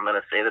 I'm going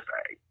to say this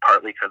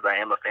partly because I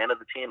am a fan of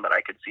the team, but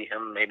I could see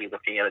him maybe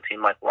looking at a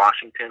team like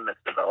Washington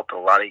that's developed a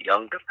lot of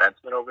young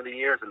defensemen over the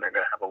years, and they're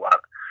going to have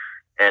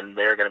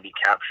they're going to be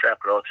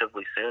cap-strapped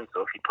relatively soon.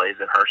 So if he plays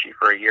in Hershey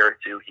for a year or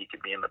two, he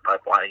could be in the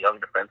pipeline of young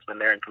defensemen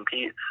there and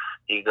compete.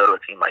 He could go to a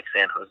team like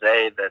San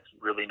Jose that's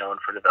really known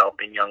for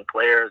developing young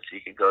players. He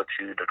could go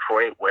to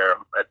Detroit, where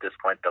at this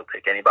point they'll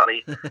take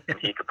anybody, and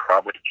he could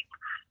probably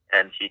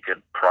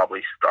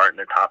start in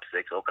the top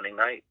 6 opening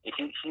night.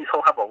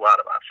 He'll have a lot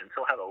of options.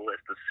 He'll have a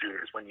list of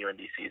suitors when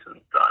UND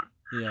season's done.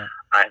 Yeah,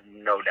 I have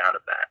no doubt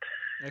of that.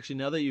 Actually,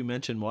 now that you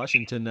mentioned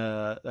Washington,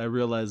 I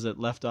realize that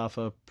left off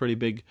a pretty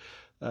big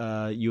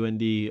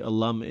UND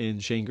alum in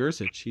Shane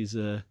Gersich. He's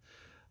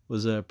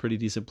was a pretty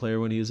decent player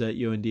when he was at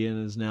UND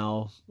and is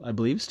now, I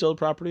believe, still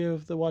property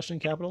of the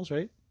Washington Capitals,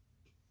 right?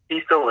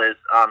 He still is.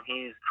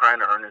 He's trying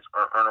to earn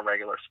a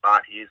regular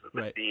spot. He's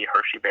with the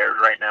Hershey Bears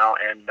right now,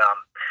 and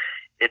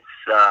it's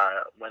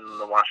when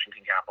the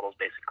Washington Capitals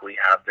basically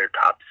have their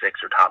top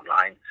 6 or top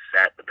 9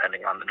 set,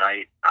 depending on the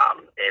night.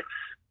 It's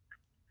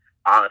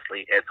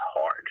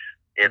hard.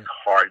 It's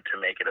hard to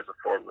make it as a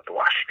forward with the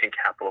Washington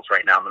Capitals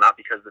right now, not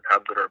because of how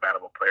good or bad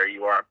of a player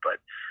you are, but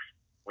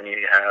when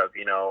you have,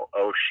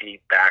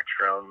 Oshie,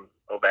 Backstrom,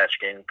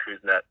 Ovechkin,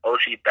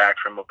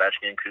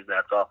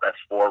 Kuznetsov,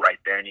 that's 4 right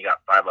there, and you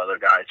got 5 other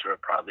guys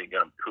who've probably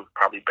been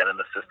in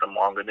the system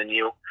longer than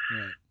you.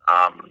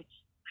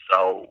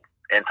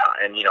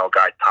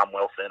 Guy Tom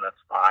Wilson,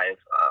 that's 5.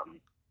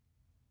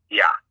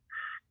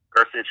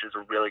 Gersich is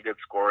a really good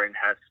scorer and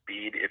has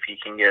speed. If he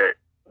can get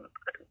a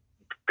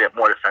bit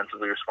more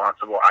defensively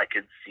responsible, I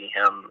could see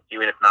him,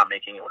 even if not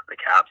making it with the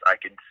Caps, I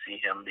could see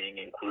him being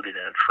included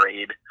in a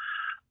trade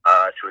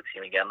to a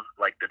team again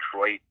like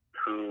Detroit,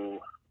 who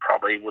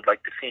probably would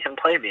like to see him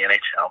play in the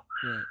NHL.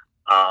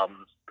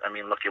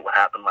 Look at what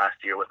happened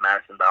last year with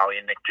Madison Bowie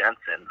and Nick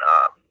Jensen.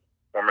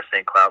 Former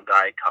St. Cloud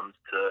guy comes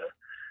to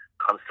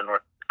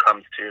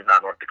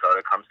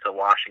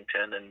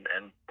Washington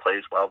and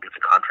plays well, gets a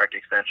contract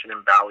extension,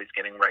 and Bowie's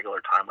getting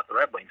regular time with the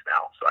Red Wings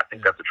now. So I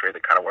think that's a trade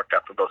that kind of worked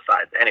out for both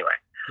sides. Anyway.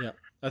 Yeah.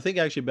 I think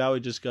actually Bowie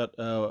just got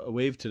a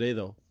waive today,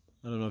 though.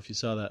 I don't know if you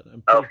saw that.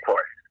 Of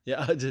course.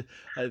 Yeah,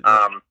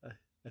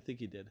 I think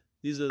he did.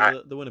 He's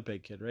the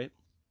Winnipeg kid, right?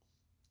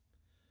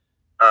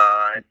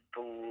 I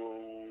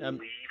believe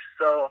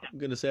so. I'm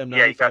going to say I'm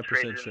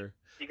 95% sure.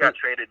 He got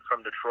traded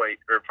from Detroit,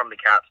 or from the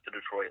Caps to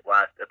Detroit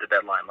at the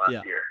deadline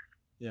last year.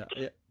 Yeah,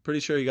 pretty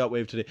sure he got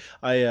waived today.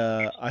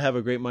 I have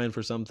a great mind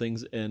for some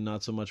things and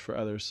not so much for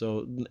others.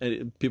 So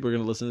people are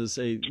going to listen to this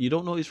and say, you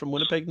don't know he's from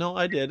Winnipeg? No,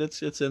 I did.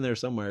 It's in there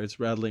somewhere. It's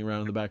rattling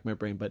around in the back of my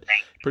brain, but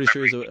pretty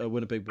sure he's a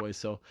Winnipeg boy.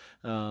 So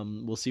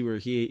we'll see where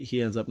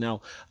he ends up now.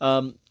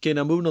 Okay,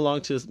 now moving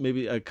along to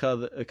maybe a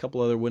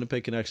couple other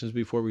Winnipeg connections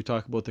before we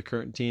talk about the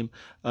current team.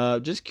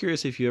 Just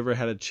curious if you ever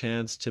had a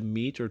chance to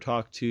meet or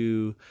talk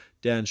to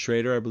Dan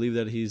Schrader. I believe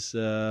that he's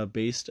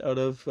based out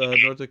of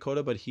North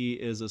Dakota, but he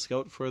is a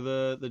scout for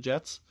the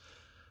Jets.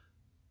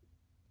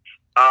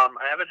 I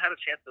haven't had a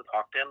chance to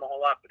talk to him a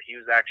whole lot, but he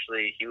was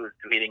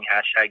tweeting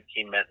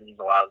 #Team Mittens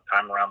a lot of the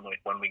time around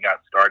when we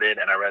got started,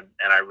 and I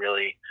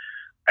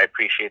I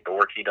appreciate the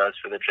work he does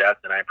for the Jets,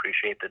 and I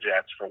appreciate the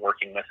Jets for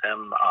working with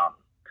him.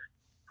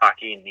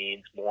 Hockey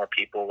needs more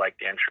people like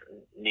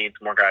needs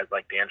more guys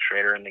like Dan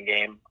Schrader in the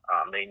game.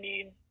 They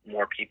need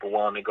more people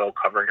willing to go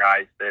cover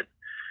guys that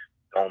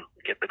don't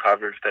get the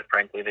coverage that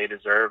frankly they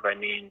deserve. I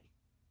mean,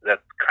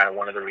 that's kind of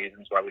one of the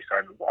reasons why we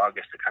started the blog,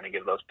 is to kind of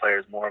give those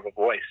players more of a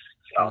voice.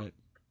 So,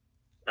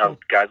 right.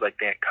 Guys like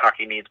Dan,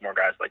 hockey needs more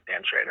guys like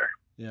Dan Schrader.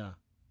 Yeah.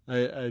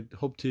 I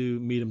hope to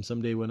meet him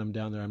someday when I'm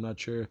down there. I'm not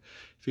sure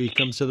if he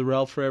comes to the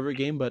Ralph Forever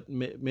game, but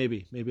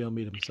maybe I'll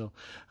meet him. So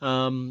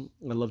I'd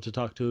love to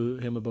talk to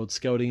him about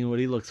scouting and what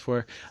he looks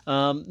for.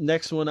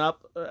 Next one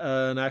up,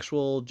 an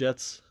actual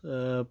Jets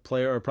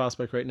player or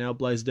prospect right now,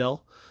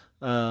 Blaisdell.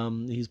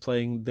 He's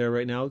playing there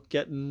right now,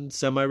 getting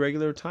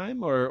semi-regular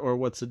time, or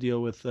what's the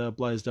deal with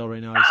Blaisdell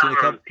right now? I've seen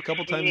a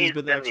couple times he's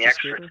been the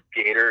extra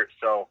skater.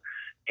 So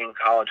in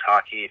college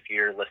hockey, if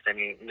you're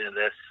listening to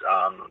this,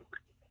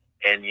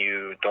 and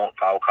you don't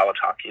follow college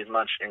hockey as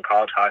much, in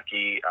college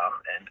hockey,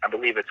 and I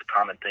believe it's a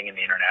common thing in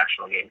the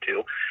international game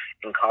too,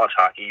 in college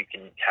hockey you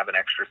can have an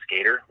extra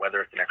skater, whether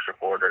it's an extra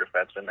forward or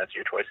defenseman, that's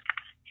your choice.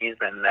 He's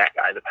been that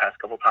guy the past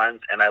couple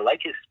times, and I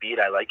like his speed,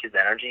 I like his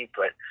energy,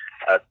 but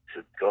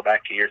to go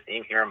back to your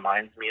theme, he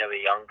reminds me of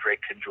a young Drake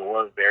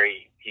Caggiula.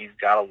 He's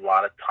got a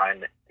lot of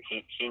time that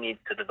he needs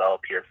to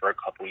develop here for a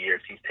couple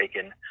years.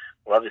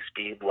 Love his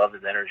speed, love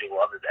his energy,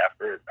 love his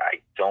effort. I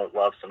don't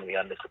love some of the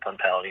undisciplined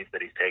penalties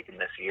that he's taken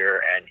this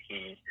year, and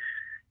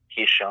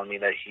he's shown me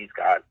that he's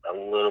got a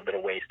little bit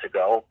of ways to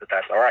go, but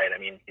that's all right. I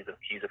mean, he's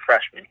a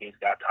freshman. He's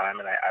got time,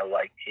 and I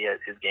like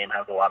his game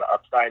has a lot of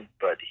upside,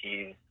 but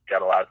he's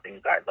got a lot of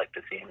things I'd like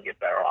to see him get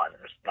better on.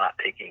 Just not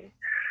taking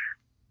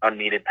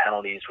unneeded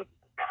penalties would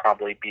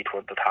probably be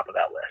toward the top of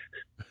that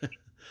list.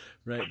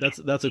 Right.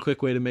 That's a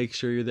quick way to make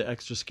sure you're the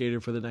extra skater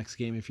for the next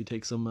game if you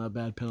take some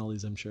bad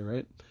penalties, I'm sure,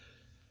 right?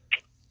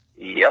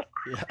 Yep.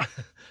 Yeah.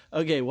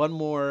 Okay, one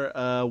more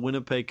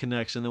Winnipeg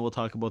connection, then we'll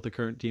talk about the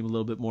current team a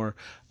little bit more.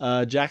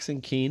 Jackson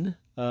Keene,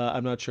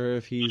 I'm not sure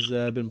if he's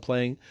been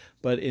playing,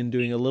 but in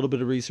doing a little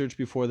bit of research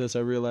before this, I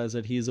realized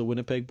that he's a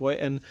Winnipeg boy.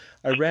 And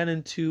I ran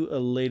into a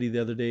lady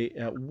the other day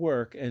at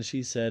work, and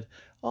she said,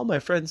 "Oh, my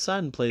friend's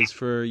son plays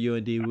for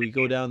UND. We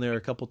go down there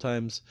a couple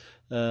times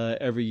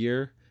every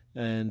year."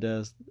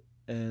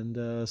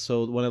 And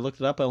so when I looked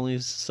it up, I only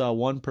saw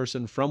one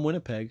person from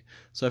Winnipeg.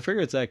 So I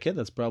figure it's that kid.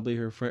 That's probably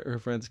her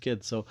friend's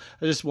kid. So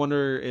I just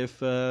wonder if,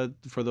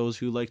 for those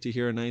who like to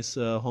hear a nice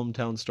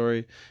hometown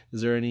story,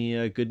 is there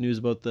any good news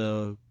about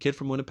the kid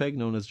from Winnipeg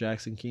known as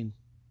Jackson Keene?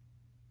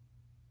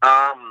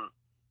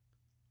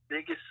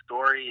 Biggest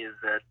story is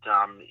that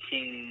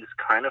he's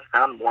kind of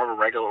found more of a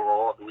regular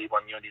role, I believe,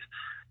 on UND's.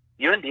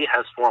 UND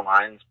has 4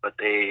 lines, but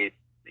they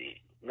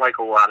like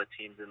a lot of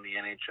teams in the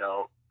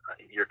NHL,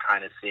 you're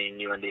kind of seeing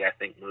UND, I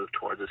think, move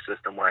towards a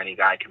system where any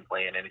guy can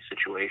play in any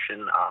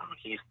situation.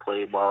 He's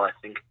played well. I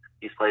think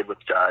he's played with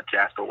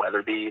Jasper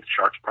Weatherby,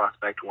 Sharks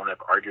prospect, one of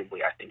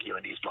arguably, I think,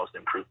 UND's most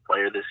improved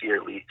player this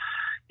year.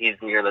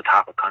 He's near the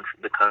top of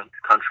the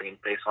country in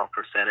face-off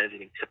percentage,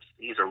 and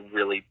he's a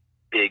really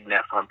big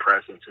net front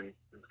presence and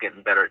is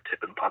getting better at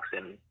tipping pucks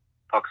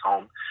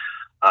home.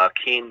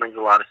 Keene brings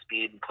a lot of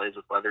speed and plays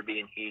with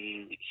Weatherby, and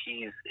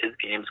his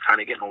game's kind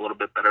of getting a little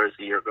bit better as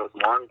the year goes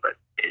along, but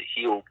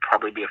he'll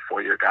probably be a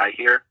 4-year guy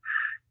here,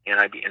 and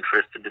I'd be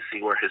interested to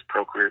see where his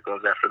pro career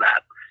goes after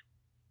that.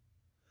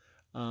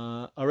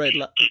 All right,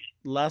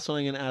 last one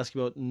I'm going to ask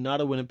you about,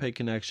 not a Winnipeg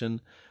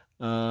connection,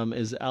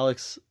 is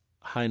Alex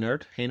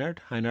Heinart.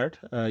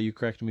 You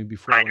corrected me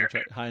before.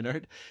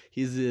 Heinart.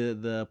 He's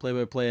the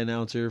play-by-play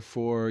announcer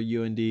for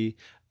UND.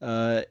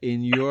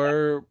 In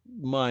your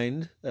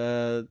mind,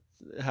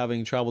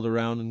 having traveled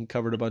around and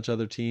covered a bunch of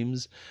other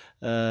teams,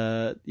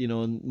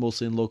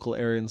 mostly in local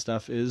area and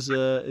stuff,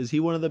 is he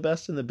one of the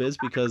best in the biz?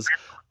 Because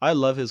I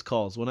love his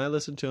calls. When I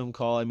listen to him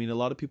call, I mean, a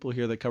lot of people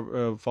here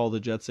that follow the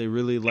Jets, they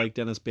really like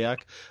Dennis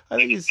Biak. I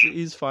think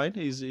he's fine.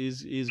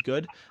 He's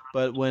good.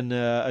 But when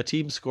a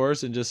team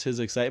scores and just his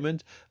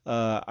excitement,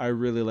 I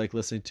really like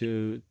listening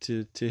to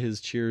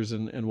his cheers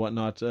and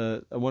whatnot.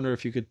 I wonder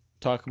if you could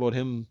talk about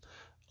him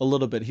a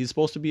little bit. He's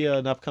supposed to be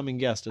an upcoming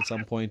guest at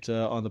some point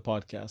on the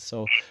podcast,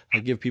 so I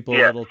give people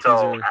a little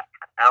teaser.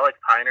 Alex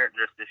Heinert,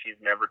 just if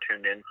you've never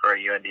tuned in for a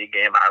UND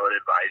game, I would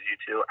advise you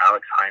to.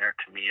 Alex Heinert,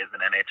 to me, is an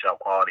NHL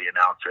quality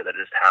announcer that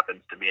just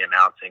happens to be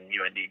announcing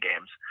UND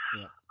games.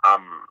 Yeah.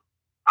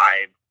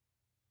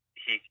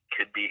 He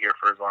could be here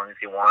for as long as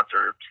he wants,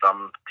 or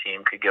some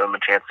team could give him a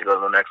chance to go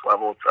to the next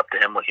level. It's up to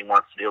him what he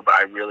wants to do, but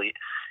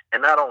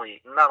and not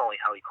only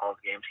how he calls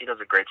games, he does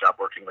a great job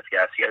working with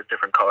guests. He has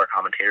different color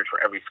commentators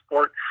for every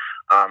sport.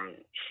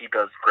 He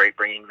does great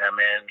bringing them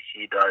in.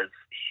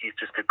 He's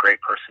just a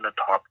great person to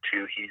talk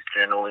to. He's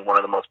generally one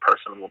of the most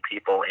personable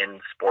people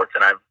in sports.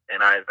 And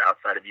I've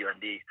outside of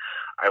UND,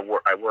 I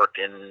worked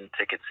in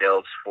ticket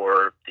sales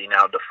for the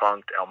now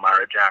defunct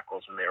Elmira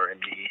Jackals when they were in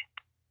the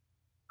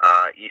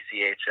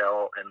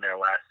ECHL in their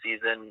last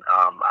season.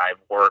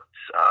 I've worked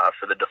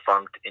for the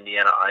defunct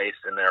Indiana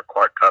Ice in their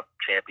Clark Cup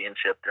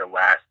championship, their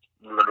last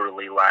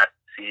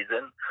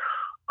season.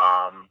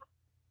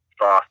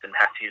 Austin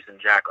Matthews and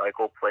Jack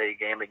Eichel play a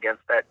game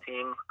against that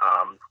team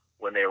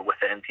when they were with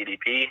the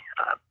NTDP.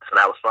 So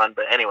that was fun.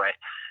 But anyway,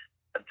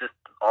 just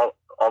all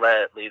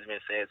that leads me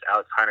to say is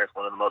Alex Heiner is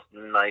one of the most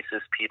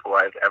nicest people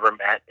I've ever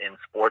met in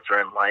sports or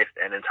in life.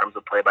 And in terms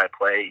of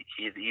play-by-play,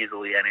 he's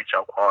easily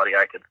NHL quality.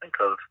 I could think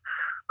of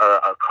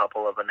a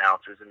couple of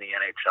announcers in the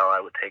NHL I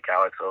would take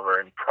Alex over,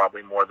 and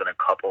probably more than a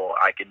couple.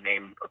 I could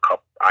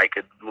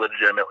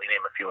legitimately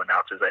name a few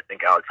announcers I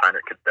think Alex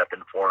Heiner could step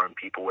in for, and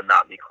people would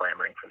not be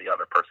clamoring for the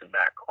other person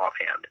back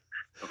offhand,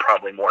 and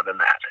probably more than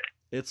that.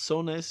 It's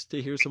so nice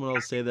to hear someone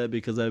else say that,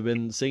 because I've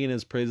been singing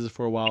his praises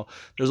for a while.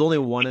 There's only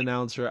one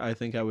announcer I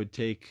think I would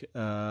take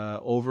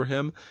over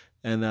him,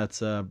 and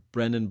that's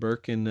Brendan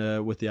Burke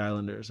with the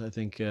Islanders. I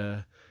think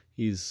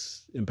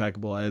he's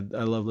impeccable. I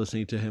love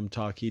listening to him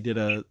talk. He did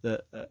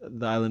the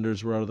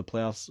Islanders were out of the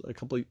playoffs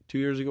 2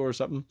 years ago or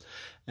something,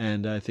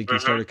 and I think he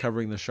started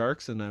covering the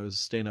Sharks, and I was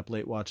staying up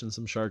late watching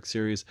some Sharks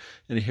series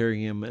and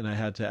hearing him, and I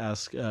had to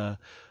ask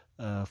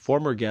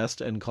former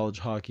guest and college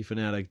hockey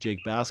fanatic Jake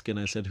Baskin.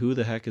 I said, who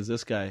the heck is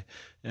this guy?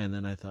 And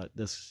then I thought,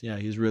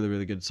 he's really,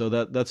 really good. So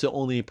that's the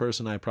only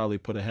person I probably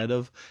put ahead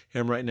of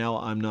him right now.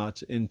 I'm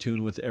not in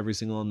tune with every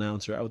single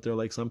announcer out there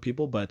like some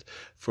people, but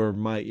for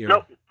my ear,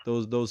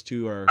 those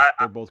two they're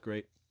both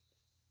great.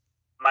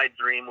 My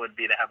dream would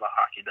be to have a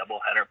hockey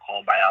doubleheader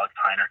called by Alex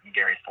Heiner and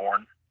Gary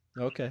Thorne.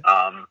 Okay.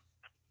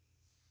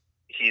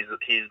 He's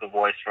the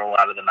voice for a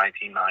lot of the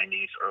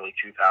 1990s, early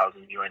 2000s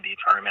UND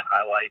tournament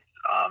highlights,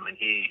 and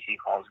he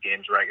calls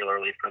games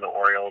regularly for the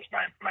Orioles,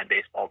 my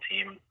baseball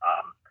team.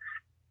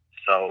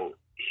 So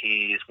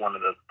he's one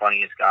of the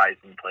funniest guys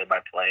in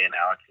play-by-play, and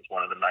Alex is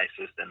one of the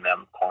nicest, and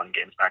them calling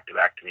games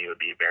back-to-back to me would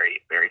be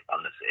very, very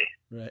fun to see.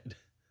 Right.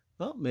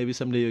 Well, maybe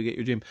someday you'll get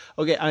your dream.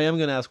 Okay, I am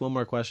going to ask one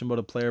more question about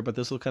a player, but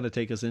this will kind of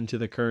take us into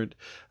the current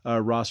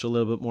roster a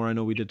little bit more. I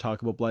know we did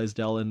talk about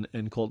Blaisdell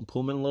and Colton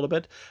Pullman a little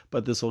bit,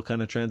 but this will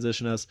kind of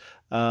transition us.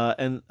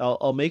 And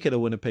I'll make it a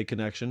Winnipeg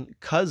connection.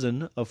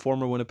 Cousin of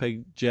former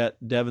Winnipeg Jet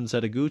Devin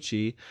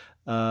Setaguchi,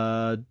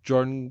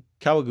 Jordan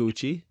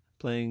Kawaguchi,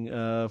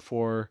 playing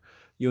for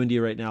UND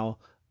right now.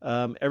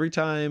 Every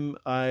time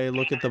I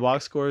look at the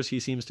box scores, he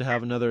seems to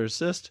have another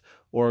assist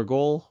or a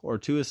goal or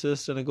 2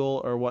 assists and a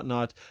goal or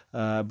whatnot.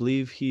 I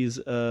believe he's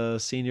a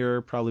senior,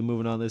 probably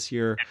moving on this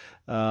year.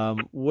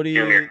 What do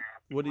you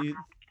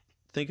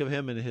think of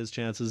him and his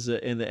chances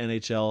in the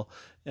NHL?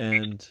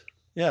 And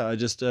yeah,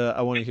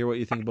 I want to hear what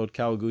you think about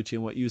Kawaguchi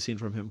and what you've seen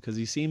from him, because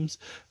he seems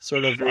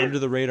sort of under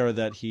the radar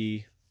that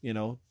he,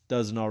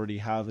 doesn't already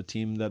have a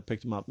team that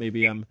picked him up.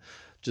 Maybe I'm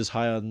just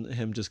high on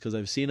him just because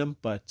I've seen him,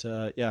 but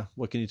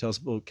what can you tell us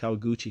about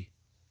Kawaguchi?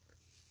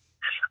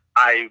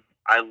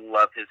 I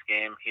love his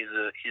game. He's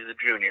a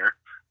junior.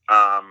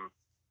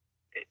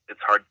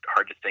 It's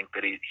hard to think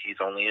that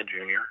he's only a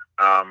junior.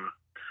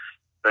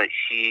 But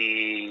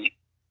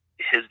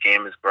his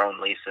game has grown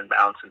leaps and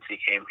bounds since he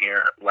came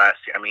here last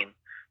year.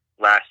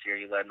 Last year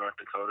he led North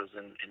Dakota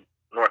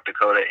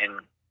in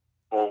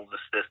goals,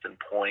 assists, and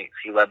points.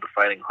 He led the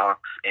Fighting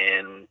Hawks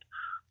in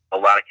a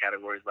lot of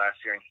categories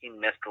last year, and he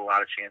missed a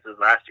lot of chances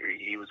last year.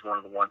 He was one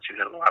of the ones who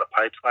hit a lot of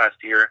pipes last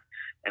year,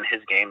 and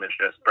his game is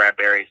just, Brad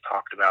Berry's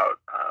talked about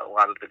a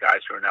lot of the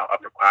guys who are now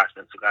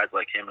upperclassmen, so guys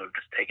like him who have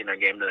just taken their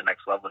game to the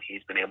next level.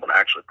 He's been able to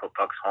actually put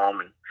pucks home,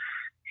 and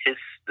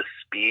the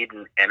speed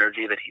and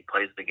energy that he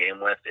plays the game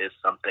with is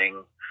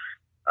something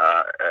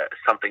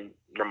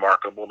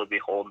remarkable to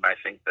behold, and I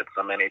think that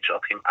some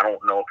NHL team, I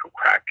don't know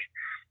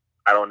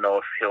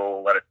if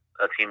he'll let a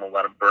team will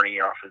let him burn a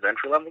year off his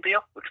entry-level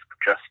deal,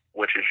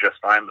 which is just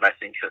fine, but I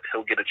think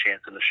he'll get a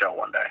chance in the show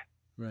one day.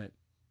 Right.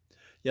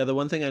 Yeah, the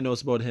one thing I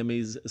notice about him,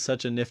 he's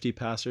such a nifty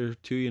passer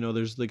too.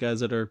 There's the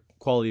guys that are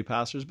quality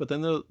passers, but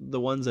then the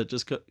ones that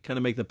just kind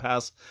of make the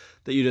pass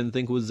that you didn't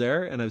think was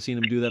there. And I've seen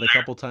him do that a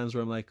couple times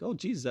where I'm like, oh,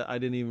 geez, I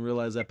didn't even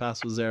realize that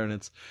pass was there, and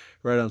it's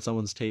right on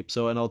someone's tape.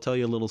 So, and I'll tell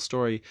you a little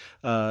story.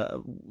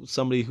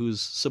 Somebody who's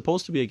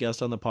supposed to be a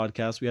guest on the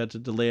podcast, we had to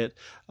delay it,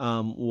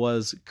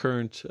 was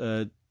current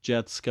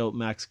Jets scout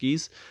Max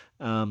Geese.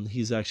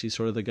 He's actually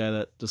sort of the guy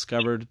that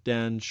discovered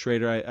Dan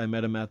Schrader. I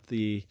met him at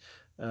the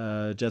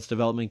Jets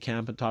development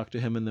camp and talked to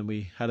him, and then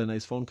we had a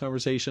nice phone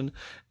conversation,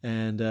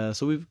 and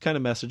so we've kind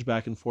of messaged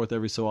back and forth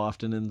every so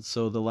often. And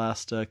so the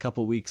last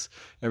couple weeks,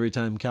 every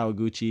time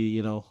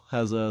Kawaguchi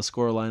has a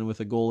score line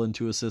with a goal and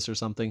 2 assists or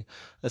something,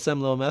 I sent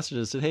him a little message.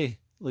 I said, hey,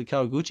 like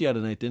Kawaguchi had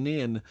a night, didn't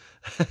he? And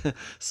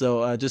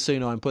so just so you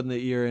know, I'm putting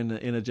the ear in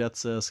a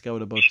Jets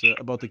scout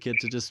about the kid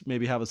to just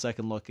maybe have a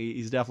second look.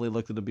 He's definitely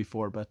looked at it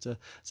before, but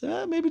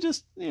so maybe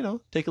just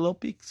take a little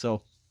peek.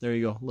 So there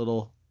you go,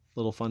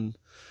 little fun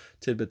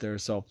tidbit there.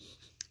 So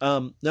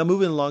now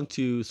moving along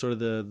to sort of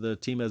the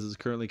team as is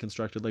currently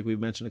constructed, like we've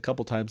mentioned a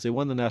couple times, they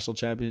won the national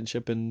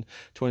championship in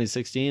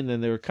 2016. Then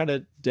they were kind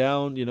of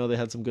down, they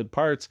had some good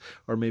parts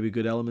or maybe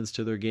good elements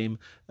to their game.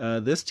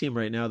 This team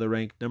right now, they're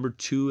ranked number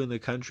 2 in the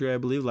country, I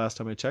believe, last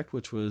time I checked,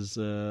 which was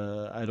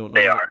I don't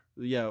know. They are.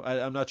 Yeah,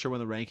 I'm not sure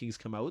when the rankings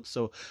come out,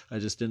 so I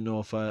just didn't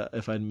know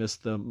if I'd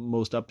missed the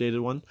most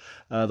updated one.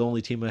 The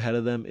only team ahead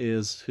of them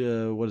is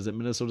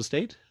Minnesota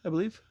State, I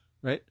believe,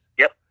 right?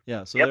 Yep.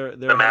 Yeah, so yep,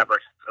 they're the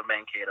Mavericks of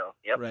Mankato.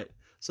 Yep. Right.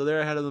 So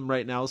they're ahead of them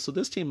right now. So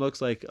this team looks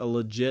like a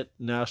legit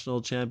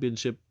national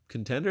championship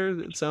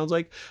contender, it sounds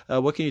like.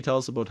 What can you tell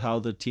us about how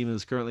the team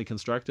is currently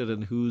constructed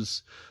and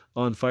who's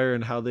on fire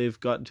and how they've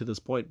gotten to this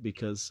point?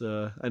 Because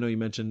I know you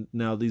mentioned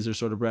now these are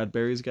sort of Brad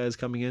Berry's guys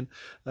coming in.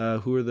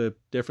 Who are the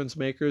difference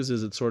makers?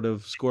 Is it sort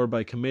of score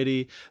by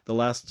committee? The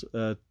last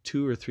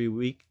 2 or 3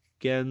 weeks,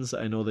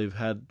 I know they've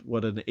had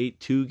an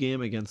 8-2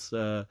 game against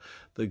the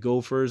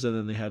Gophers, and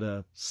then they had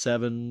a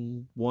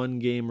 7-1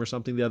 game or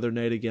something the other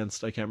night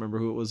against, I can't remember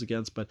who it was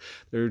against, but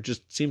they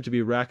just seem to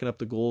be racking up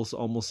the goals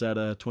almost at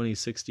a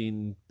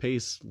 2016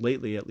 pace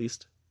lately, at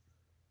least.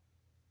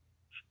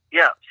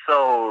 Yeah,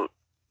 so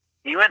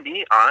UND,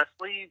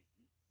 honestly,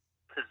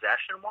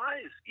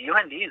 possession-wise,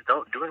 UND is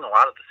doing a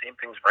lot of the same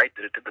things right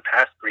that it did the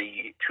past 2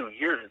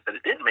 years that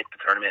it didn't make the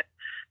tournament.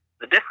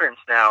 The difference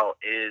now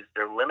is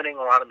they're limiting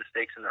a lot of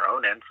mistakes in their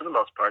own end. For the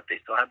most part, they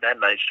still have bad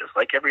nights, just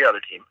like every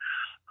other team,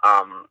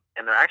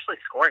 and they're actually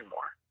scoring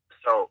more.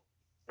 So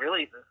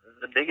really,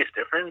 the biggest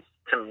difference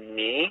to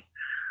me,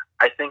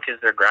 I think, is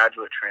their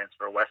graduate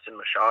transfer, Weston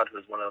Mashad, who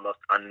is one of the most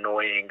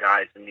annoying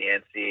guys in the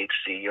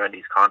NCHC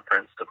UND's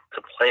conference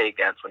to play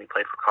against when he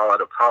played for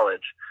Colorado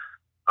College.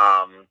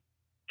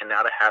 And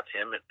now to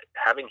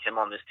having him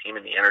on this team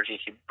and the energy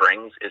he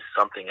brings is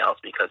something else,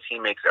 because he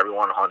makes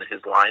everyone on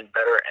his line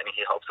better, and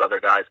he helps other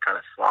guys kind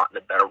of slot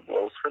into better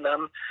roles for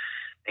them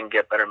and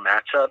get better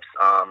matchups.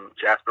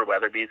 Jasper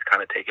Weatherby's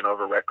kind of taken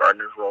over Rhett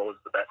Gardner's role as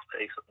the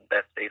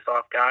best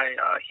face-off guy.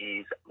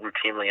 He's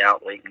routinely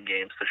out late in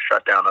games to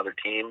shut down other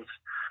teams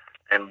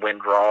and win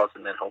draws,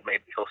 and then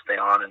he'll stay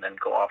on and then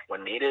go off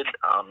when needed.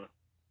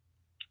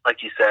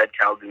 Like you said,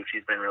 Cal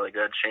Gucci's been really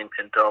good. Shane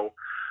Pinto,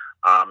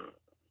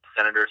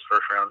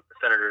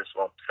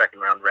 second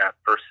round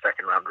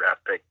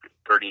draft pick,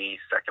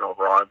 32nd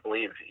overall, I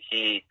believe.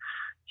 He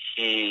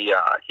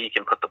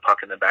can put the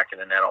puck in the back of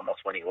the net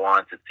almost when he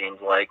wants, it seems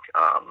like.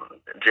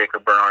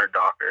 Jacob Bernard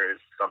Docker is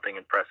something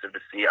impressive to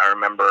see. I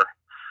remember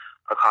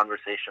a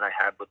conversation I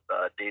had with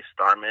Dave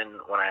Starman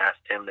when I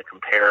asked him to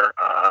compare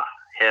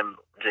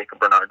Jacob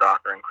Bernard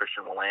Docker, and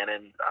Christian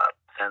Wolanin,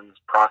 Sens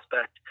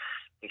prospect.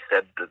 He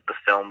said the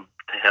film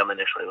to him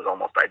initially was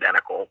almost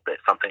identical, but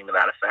something to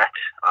that effect.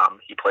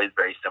 He plays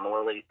very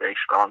similarly, very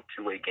strong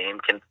two-way game,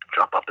 can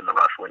jump up in the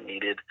rush when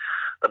needed,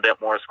 a bit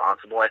more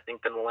responsible, I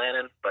think, than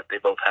Wolanin, but they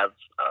both have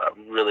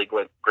really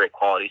great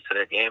qualities to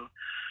their game.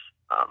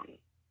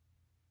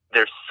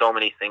 There's so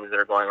many things that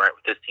are going right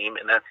with this team,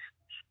 and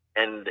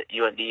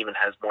UND even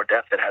has more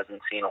depth that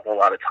hasn't seen a whole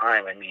lot of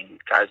time. I mean,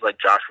 guys like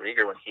Josh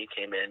Rieger, when he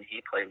came in,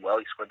 he played well.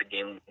 He scored the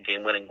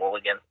game-winning goal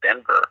against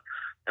Denver,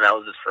 and that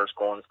was his first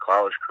goal in his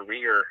college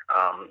career.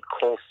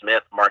 Cole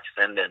Smith, Mark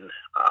Senden,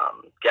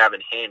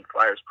 Gavin Hain,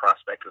 Flyers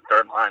prospect, the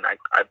third line.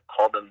 I've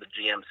called them the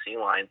GMC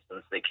line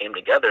since they came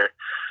together,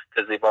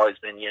 because they've always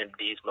been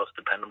UND's most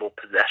dependable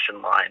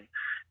possession line.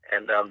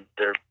 And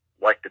they're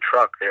like the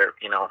truck. They're,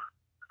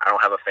 I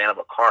don't have a fan of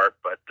a car,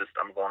 but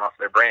I'm going off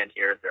their brand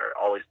here. They're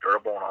always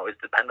durable and always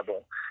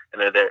dependable,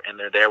 and they're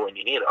there when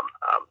you need them.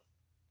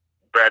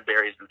 Brad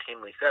Berry's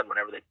routinely said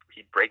whenever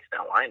he breaks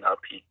that lineup,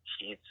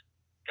 he's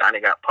kind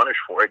of got punished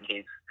for it, and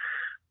he's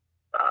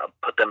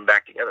put them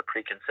back together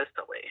pretty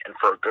consistently, and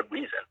for a good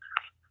reason.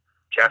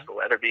 Jasper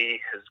Weatherby,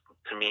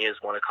 to me, is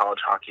one of college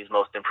hockey's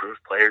most improved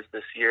players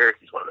this year.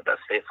 He's one of the best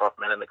face-off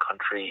men in the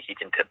country. He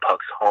can tip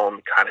pucks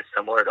home, kind of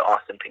similar to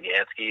Austin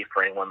Pagansky.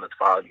 For anyone that's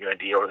followed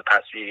UND over the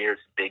past few years,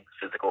 big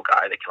physical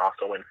guy that can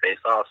also win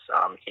face-offs.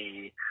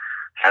 He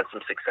had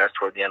some success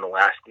toward the end of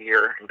last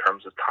year in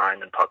terms of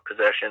time and puck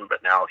possession,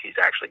 but now he's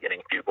actually getting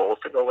a few goals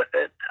to go with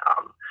it.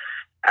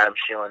 Adam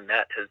Sheehan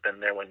net has been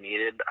there when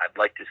needed. I'd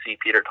like to see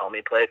Peter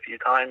Thome play a few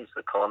times,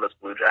 the Columbus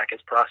Blue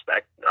Jackets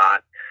prospect,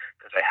 not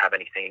because I have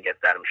anything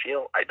against Adam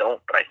Sheehan. I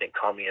don't, but I think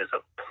Thome is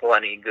a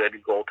plenty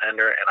good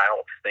goaltender, and I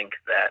don't think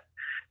that –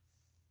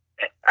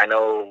 I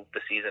know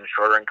the season's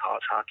shorter in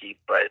college hockey,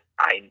 but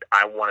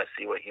I want to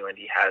see what UND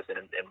has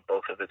in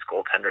both of its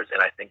goaltenders,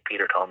 and I think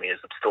Peter Thome is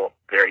still a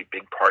very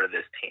big part of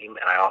this team,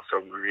 and I also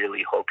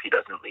really hope he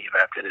doesn't leave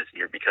after this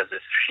year, because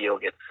if Sheehan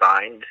gets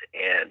signed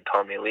and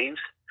Thome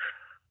leaves –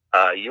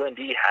 UND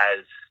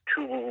has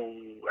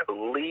two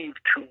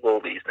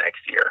goalies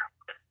next year,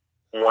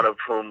 one of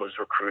whom was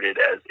recruited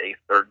as a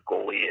third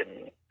goalie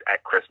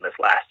at Christmas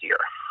last year.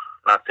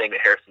 I'm not saying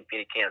that Harrison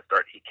Feeney can't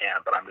start, he can,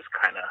 but I'm just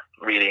kind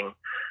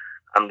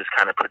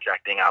of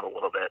projecting out a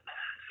little bit.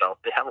 So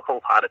they have a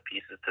whole lot of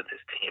pieces to this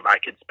team. I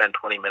could spend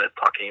 20 minutes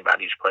talking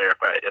about each player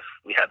if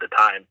we had the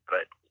time,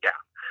 but yeah.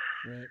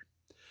 Right.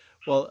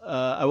 Well,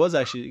 I was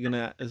actually going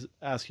to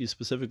ask you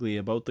specifically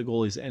about the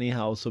goalies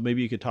anyhow, so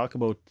maybe you could talk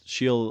about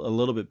Shield a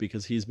little bit,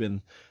 because he's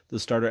been the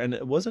starter. And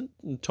it wasn't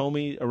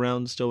Thome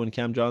around still when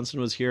Cam Johnson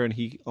was here, and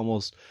he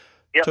almost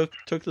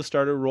took the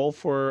starter role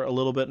for a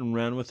little bit and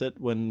ran with it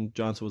when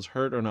Johnson was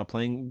hurt or not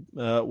playing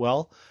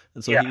well.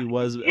 And so he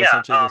was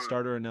essentially the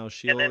starter, and now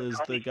Shield is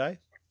the guy?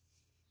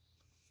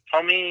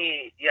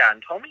 Thome,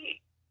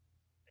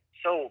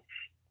 so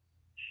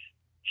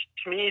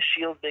to me,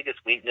 Shield's biggest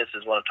weakness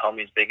is one of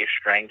Tome's biggest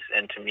strengths,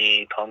 and to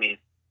me, Tome's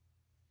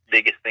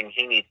biggest thing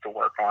he needs to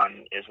work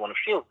on is one of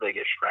Shields'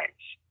 biggest strengths.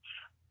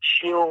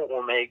 Shield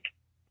will make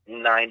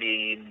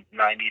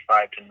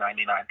 95 to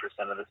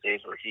 99% of the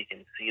saves where he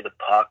can see the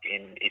puck,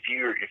 and if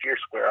you're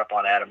square up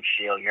on Adam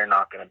Shield, you're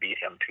not going to beat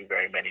him too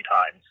very many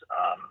times.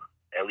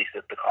 At least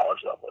at the college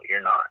level,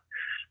 you're not.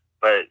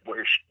 But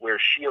where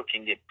Shield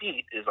can get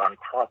beat is on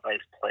cross ice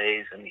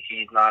plays, and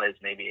he's not as,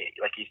 maybe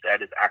like you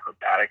said, as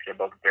acrobatic. They're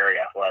both very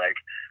athletic.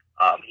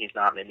 He's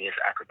not maybe as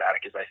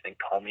acrobatic as I think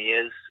Tommy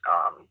is.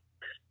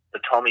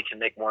 But Tommy can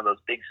make more of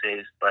those big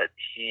saves, but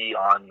he,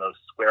 on those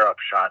square up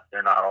shots,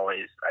 they're not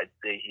always, I'd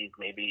say he's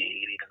maybe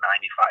 80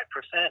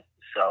 to 95%.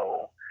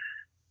 So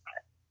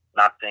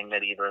not saying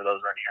that either of those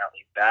are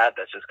inherently bad.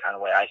 That's just kind of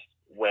the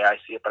way I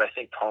see it. But I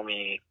think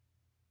Tommy,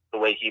 the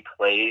way he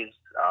plays,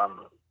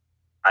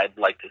 I'd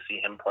like to see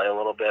him play a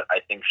little bit.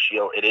 I think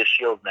it is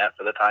Shield's net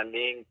for the time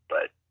being,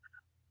 but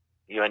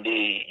UND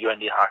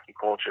hockey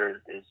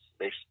culture is,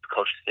 they've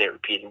coached say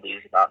repeatedly,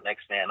 is about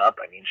next man up.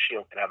 I mean,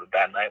 Shield can have a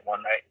bad night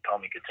one night, and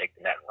Tommy could take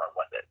the net and run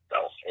with it.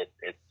 So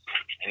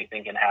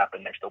anything can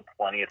happen. There's still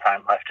plenty of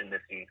time left in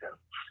this season.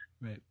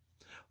 Right.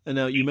 And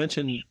now you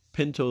mentioned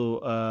Pinto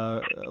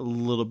a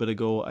little bit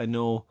ago. I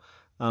know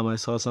I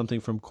saw something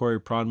from Corey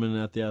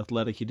Pronman at The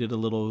Athletic. He did a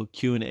little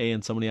Q&A,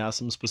 and somebody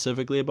asked him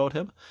specifically about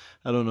him.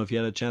 I don't know if you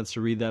had a chance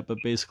to read that, but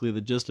basically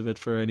the gist of it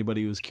for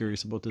anybody who's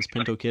curious about this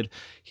Pinto kid,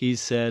 he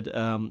said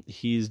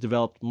he's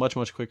developed much,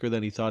 much quicker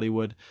than he thought he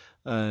would,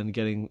 and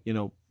getting,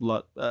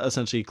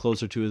 essentially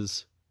closer to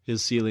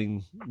his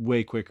ceiling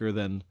way quicker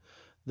than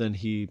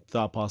he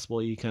thought possible.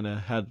 He kind of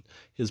had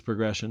his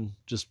progression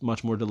just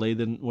much more delayed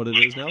than what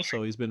it is now.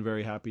 So he's been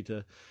very happy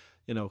to,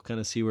 kind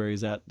of see where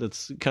he's at.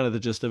 That's kind of the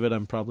gist of it.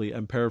 I'm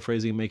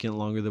paraphrasing, making it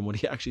longer than what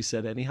he actually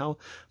said anyhow.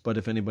 But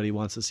if anybody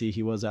wants to see,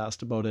 he was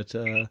asked about it.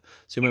 So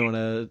you might want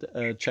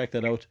to check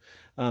that out.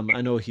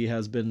 I know he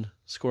has been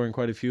scoring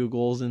quite a few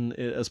goals,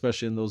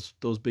 especially in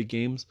those big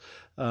games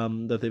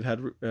that they've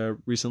had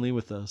recently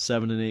with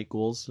 7 and 8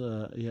 goals.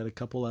 He had a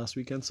couple last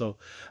weekend. So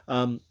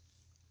now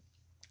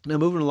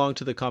moving along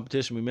to the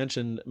competition, we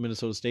mentioned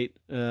Minnesota State,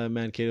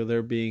 Mankato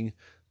there being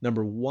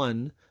number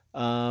 1.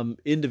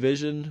 In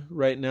division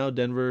right now,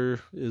 Denver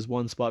is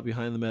 1 spot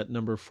behind them at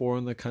number 4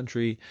 in the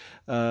country.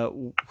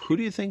 Who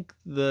do you think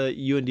the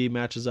UND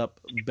matches up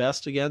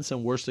best against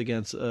and worst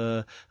against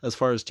as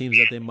far as teams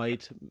that they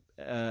might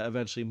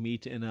eventually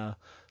meet in a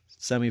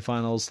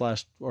semifinals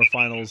or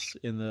finals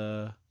in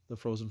the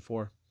Frozen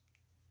Four?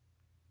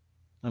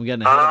 I'm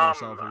getting ahead of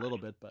myself a little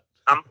bit, but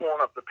I'm pulling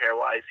up the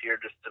pairwise here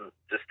just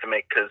to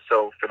make, because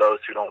so for those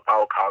who don't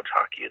follow college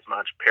hockey as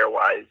much,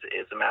 pairwise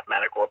is a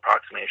mathematical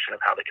approximation of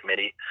how the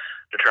committee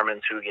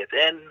determines who gets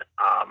in.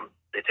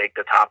 They take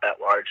the top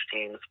at-large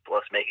teams,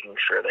 plus making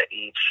sure that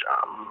each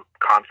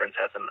conference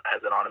has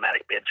an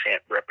automatic bid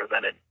chance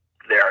represented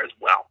there as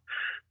well.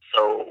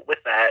 So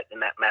with that, in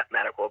that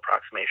mathematical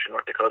approximation,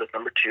 North Dakota is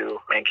number 2,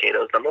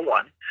 Mankato is number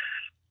 1.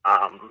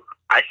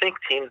 I think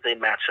teams they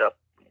match up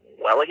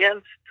well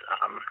against.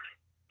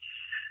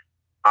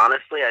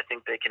 Honestly, I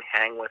think they can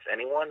hang with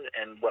anyone,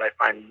 and what I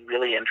find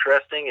really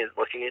interesting is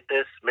looking at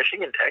this.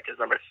 Michigan Tech is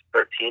number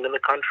 13 in the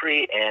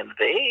country, and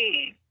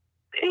they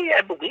I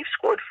believe,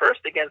 scored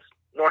first against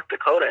North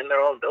Dakota in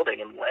their own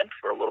building and led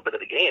for a little bit of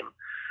the game.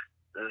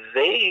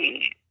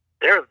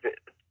 They're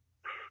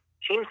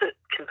teams that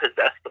can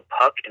possess the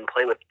puck and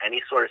play with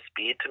any sort of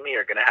speed, to me,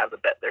 are going to have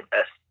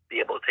be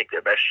able to take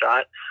their best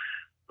shot.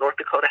 North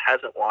Dakota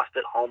hasn't lost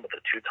at home, but the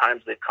 2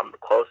 times they've come the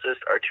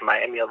closest are to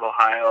Miami of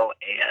Ohio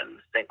and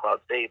St. Cloud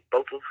State,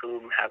 both of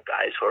whom have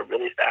guys who are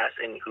really fast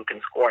and who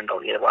can score and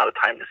don't need a lot of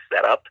time to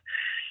set up.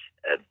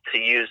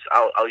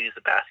 I'll use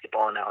a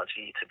basketball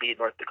analogy. To beat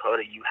North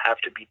Dakota, you have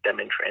to beat them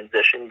in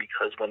transition,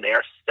 because when they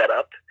are set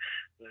up,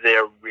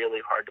 they're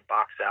really hard to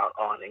box out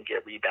on and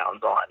get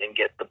rebounds on and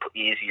get the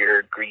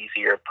easier,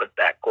 greasier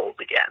putback goals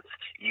against.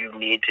 You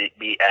need to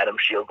beat Adam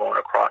Shield going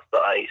across the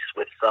ice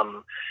with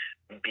some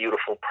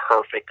beautiful,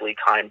 perfectly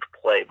timed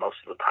play most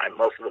of the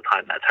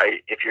time. That's how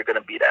if you're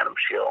going to beat Adam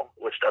Shield,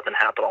 which doesn't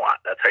happen a lot,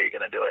 that's how you're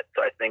going to do it.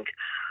 So I think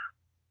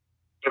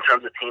in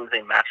terms of teams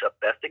they match up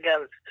best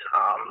against,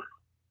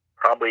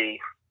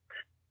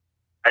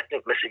 I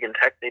think Michigan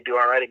Tech they do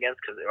all right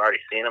against, because they've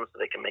already seen them, so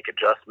they can make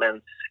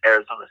adjustments.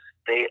 Arizona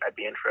State, I'd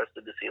be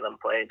interested to see them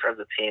play. In terms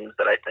of teams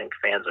that I think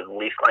fans would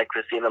least like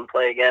to see them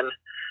play again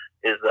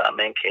is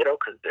Mankato,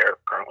 because they're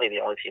currently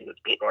the only team that's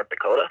beat North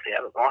Dakota. They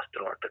haven't lost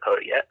to North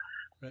Dakota yet.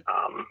 Right.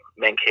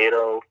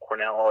 Mankato,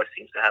 Cornell always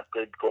seems to have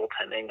good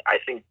goaltending. I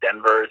think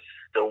Denver is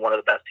still one of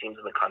the best teams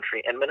in the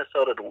country. And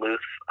Minnesota Duluth,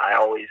 I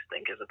always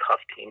think, is a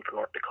tough team for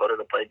North Dakota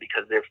to play,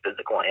 because they're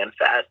physical and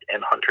fast.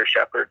 And Hunter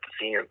Shepard, the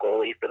senior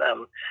goalie for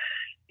them,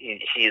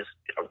 he's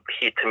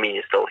to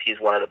me still he's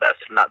one of the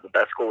best, if not the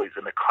best goalies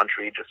in the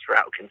country, just for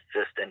how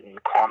consistent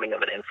and calming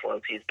of an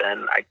influence he's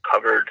been. I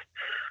covered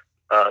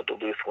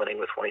Duluth winning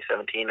the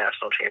 2017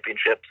 national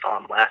championship. Saw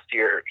him last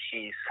year.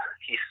 He's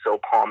so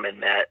calm in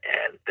net,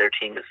 and their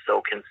team is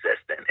so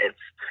consistent.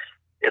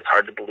 It's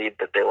hard to believe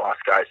that they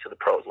lost guys to the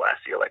pros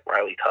last year, like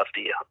Riley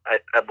Tufte.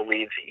 I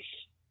believe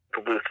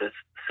Duluth is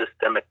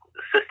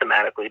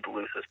systematically,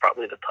 Duluth is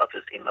probably the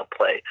toughest team they'll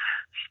play.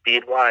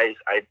 Speed-wise,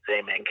 I'd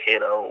say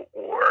Mankato,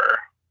 or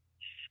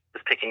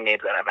just picking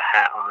names out of a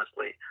hat,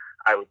 honestly.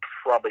 I would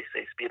probably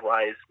say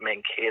speed-wise,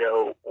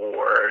 Mankato,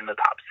 or in the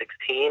top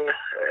 16,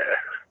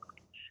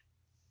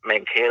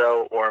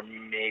 Mankato, or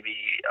maybe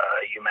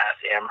UMass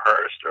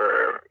Amherst,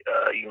 or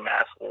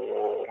UMass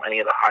Lowell. Any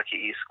of the Hockey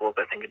East schools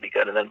I think would be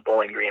good. And then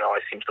Bowling Green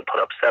always seems to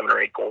put up 7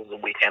 or 8 goals a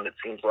weekend, it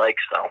seems like.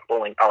 So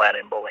I'll add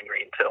in Bowling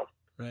Green too.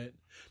 Right.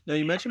 Now,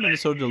 you mentioned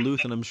Minnesota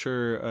Duluth, and I'm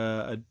sure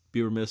I'd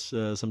be remiss,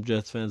 some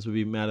Jets fans would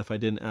be mad if I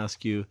didn't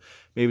ask you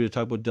maybe to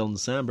talk about Dylan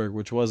Sandberg,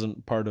 which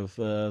wasn't part of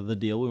the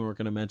deal. We weren't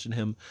going to mention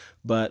him.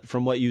 But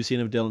from what you've seen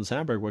of Dylan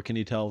Sandberg, what can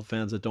you tell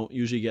fans that don't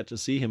usually get to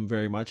see him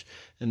very much?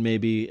 And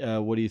maybe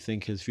what do you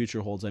think his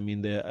future holds? I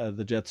mean,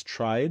 the Jets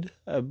tried,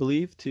 I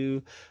believe,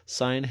 to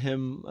sign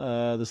him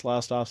this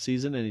last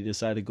offseason, and he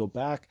decided to go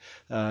back.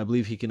 I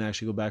believe he can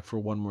actually go back for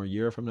one more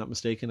year, if I'm not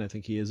mistaken. I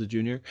think he is a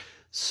junior.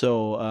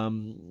 So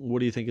what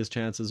do you think his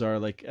chances are?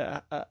 Like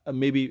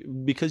maybe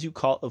because you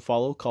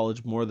follow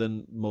college more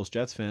than most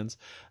Jets fans,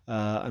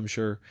 I'm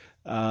sure.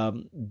 Do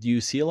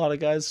you see a lot of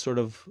guys sort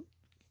of,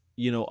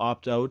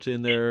 opt out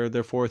in their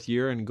 4th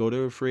year and go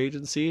to free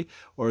agency,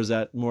 or is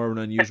that more of an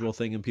unusual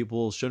thing and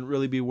people shouldn't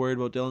really be worried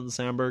about Dylan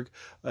Sandberg?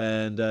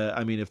 And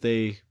I mean, if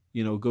they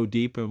go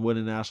deep and win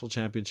a national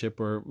championship,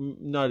 or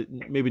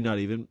maybe not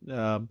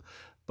even,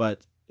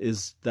 but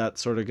is that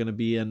sort of going to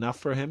be enough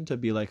for him to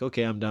be like,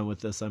 okay, I'm done with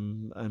this.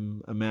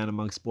 I'm a man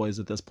amongst boys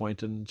at this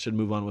point and should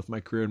move on with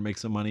my career and make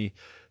some money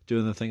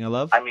doing the thing I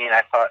love? I mean,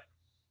 I thought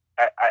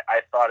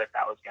if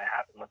that was going to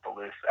happen with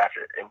Duluth,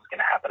 it was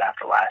going to happen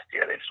after last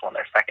year. They just won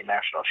their 2nd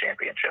national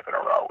championship in a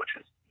row, which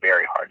is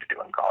very hard to do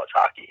in college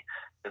hockey.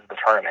 This is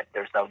the tournament.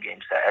 There's no game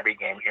set. Every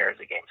game here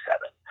is a game 7.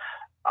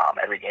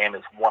 Every game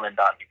is one and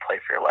done. You play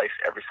for your life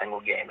every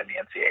single game in the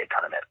NCAA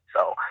tournament.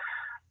 So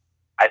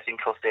I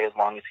think he'll stay as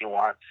long as he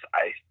wants.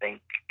 I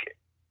think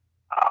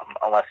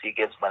unless he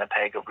gives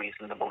Winnipeg a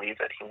reason to believe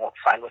that he won't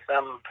sign with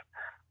them,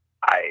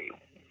 I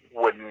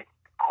wouldn't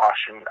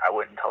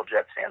tell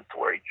Jets fans to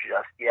worry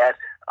just yet.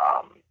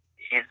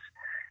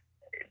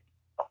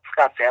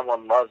 Scott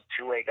Sandlin loves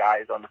two-way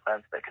guys on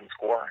defense that can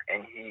score,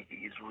 and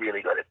he's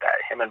really good at that.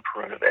 Him and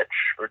Perunovic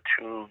are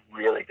 2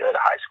 really good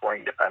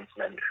high-scoring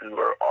defensemen who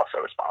are also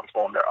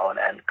responsible in their own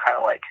end, kind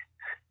of like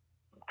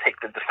take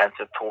the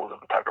defensive tools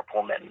of Tucker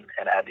Pullman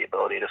and add the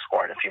ability to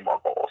score in a few more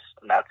goals.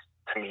 And that's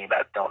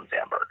Dylan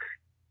Sandberg.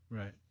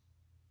 Right.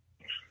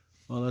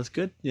 Well, that's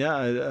good.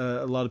 Yeah,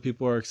 a lot of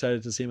people are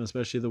excited to see him,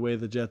 especially the way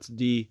the Jets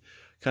D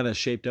kind of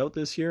shaped out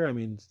this year. I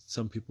mean,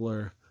 some people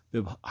are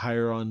a bit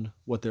higher on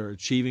what they're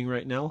achieving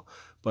right now,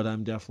 but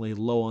I'm definitely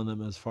low on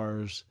them as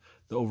far as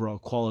the overall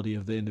quality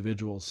of the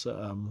individuals,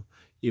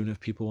 even if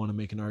people want to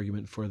make an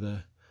argument for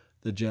the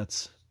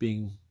Jets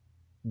being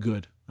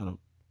good.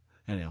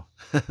 Anyhow,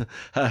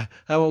 I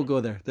won't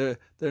go there.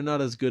 They're not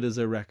as good as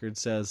their record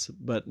says,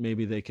 but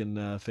maybe they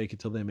can fake it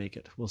till they make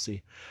it. We'll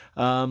see.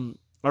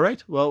 All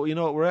right. Well,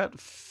 we're at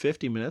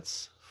 50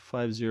 minutes,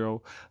 50.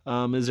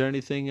 Is there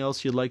anything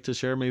else you'd like to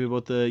share maybe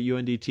about the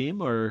UND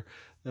team, or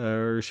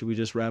should we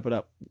just wrap it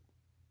up?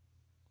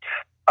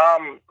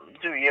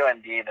 Do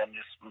UND, then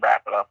just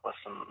wrap it up with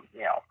some,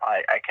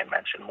 I can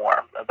mention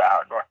more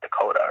about North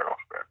Dakota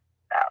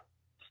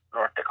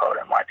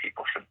and why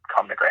people should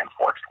come to Grand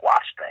Forks to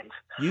watch things.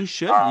 You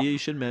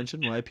should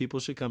mention why people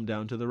should come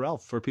down to the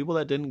Ralph. For people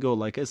that didn't go,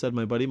 like I said,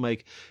 my buddy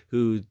Mike,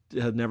 who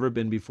had never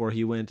been before,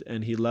 he went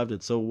and he loved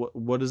it. So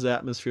what is the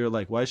atmosphere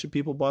like? Why should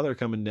people bother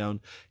coming down,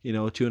 a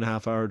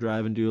 2.5 hour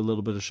drive and do a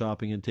little bit of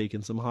shopping and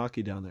taking some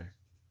hockey down there?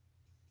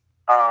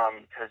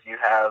 Because you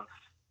have,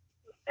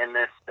 in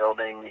this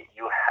building,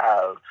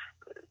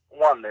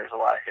 there's a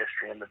lot of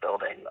history in the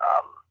building.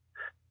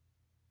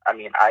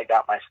 I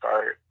got my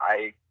start.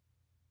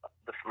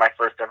 My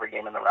first ever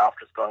game in the Ralph,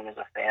 just going as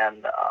a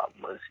fan,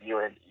 was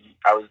UND.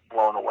 I was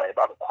blown away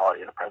by the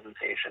quality of the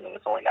presentation, and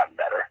it's only gotten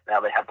better. Now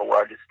they have the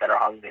largest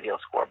center-hung video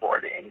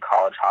scoreboard in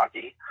college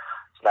hockey.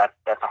 So that's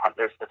a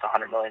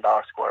 $100 million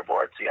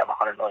scoreboard. So you have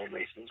 100 million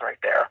reasons right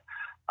there.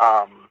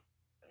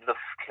 The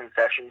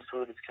concessions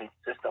food has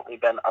consistently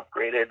been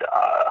upgraded.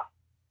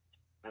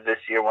 This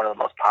year, one of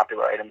the most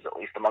popular items, at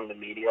least among the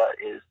media,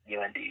 is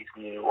UND's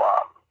new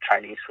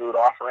Chinese food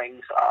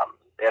offerings.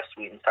 They have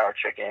sweet and sour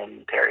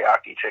chicken,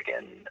 teriyaki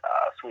chicken,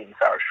 sweet and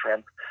sour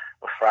shrimp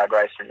with fried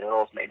rice or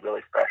noodles made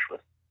really fresh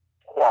with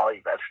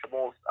quality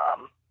vegetables.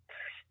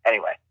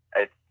 Anyway,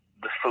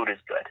 the food is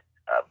good.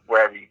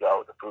 Wherever you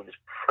go, the food is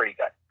pretty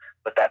good.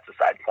 But that's a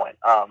side point.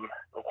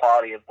 The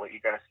quality of what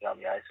you're going to see on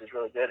the ice is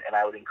really good, and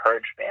I would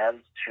encourage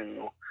fans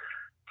to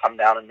come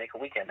down and make a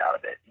weekend out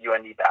of it.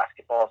 UND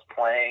basketball is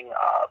playing.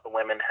 The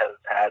women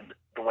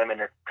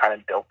are kind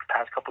of dope the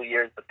past couple of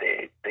years, but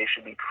they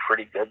should be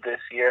pretty good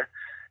this year.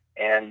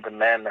 And the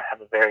men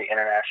have a very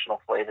international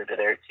flavor to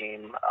their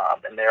team,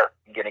 and they're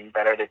getting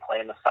better. They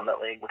play in the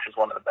Summit League, which is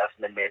one of the best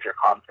mid-major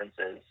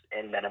conferences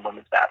in men and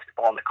women's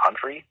basketball in the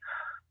country.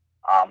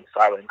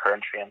 So I would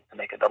encourage fans to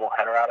make a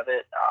doubleheader out of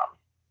it.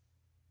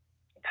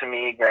 To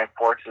me, Grand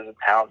Forks is a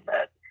town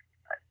that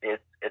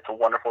it's a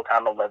wonderful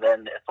town to live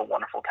in. It's a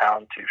wonderful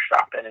town to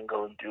shop in and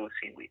go and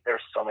see.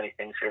 There's so many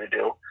things here to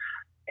do.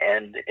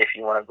 And if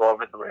you want to go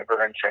over the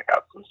river and check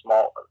out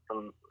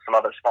some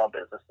other small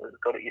businesses,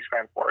 go to East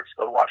Grand Forks.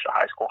 Go to watch a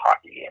high school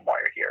hockey game while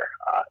you're here.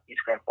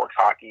 East Grand Forks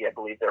hockey, I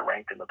believe they're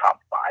ranked in the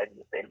top 5 in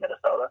the state of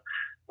Minnesota,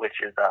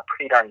 which is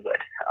pretty darn good.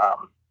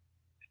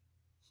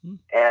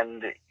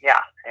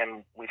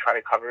 And we try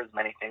to cover as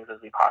many things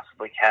as we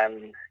possibly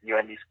can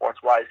UND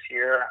sports-wise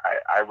here.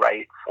 I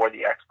write for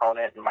the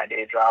Exponent in my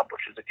day job,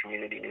 which is a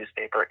community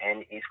newspaper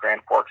in East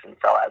Grand Forks, and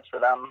sell ads for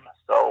them.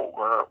 So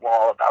we're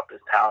all about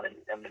this town and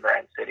the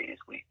Grand Cities.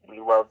 We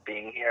love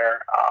being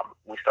here.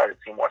 We started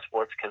Seymour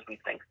Sports because we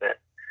think that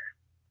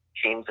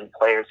teams and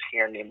players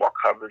here need more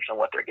coverage than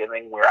what they're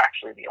giving. We're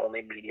actually the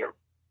only media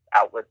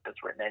outlet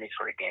that's written any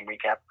sort of game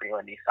recap for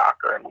UND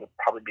soccer, and we'll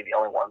probably be the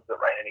only ones that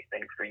write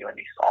anything for UND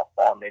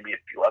softball and maybe a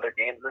few other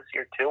games this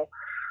year too.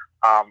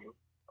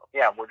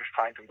 We're just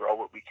trying to grow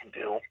what we can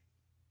do.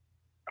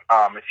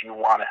 If you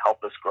want to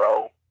help us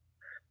grow,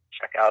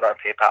 check out our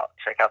PayPal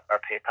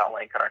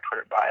link on our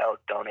Twitter bio.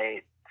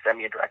 Donate, send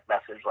me a direct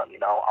message, let me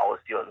know. I'll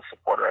list you as a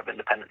supporter of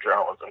independent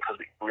journalism, because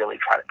we really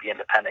try to be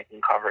independent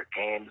and cover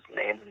games,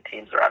 names, and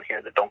teams around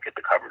here that don't get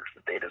the coverage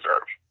that they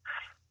deserve.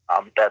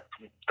 That's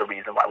the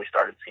reason why we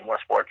started Seymour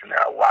Sports, and there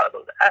are a lot of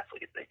those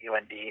athletes at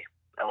UND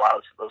and a lot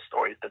of those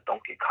stories that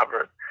don't get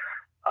covered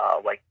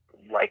like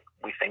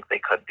we think they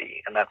could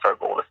be, and that's our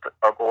goal.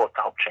 Our goal is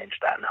to help change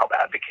that and help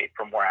advocate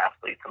for more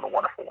athletes and the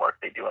wonderful work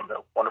they do in the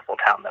wonderful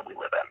town that we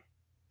live in.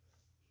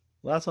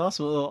 Well, that's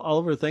awesome. Well,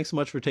 Oliver, thanks so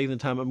much for taking the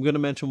time. I'm going to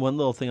mention one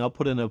little thing. I'll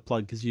put in a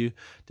plug, because you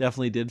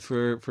definitely did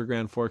for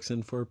Grand Forks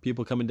and for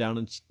people coming down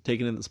and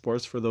taking in the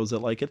sports, for those that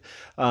like it.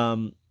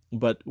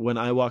 But when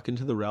I walk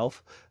into the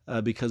Ralph,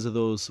 because of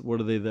those,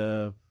 what are they,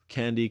 the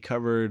candy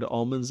covered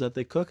almonds that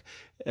they cook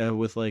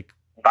with like,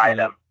 buy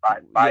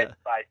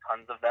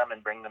tons of them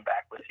and bring them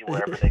back with you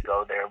wherever they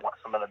go. They're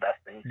some of the best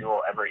things you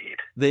will ever eat.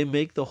 They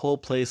make the whole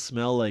place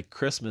smell like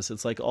Christmas.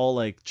 It's like all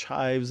like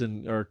cloves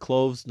and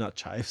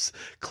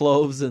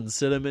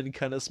cinnamon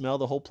kind of smell.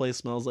 The whole place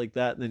smells like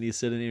that. And then you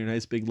sit in your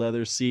nice big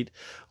leather seat,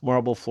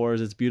 marble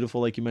floors. It's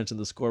beautiful. Like you mentioned,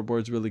 the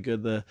scoreboard's really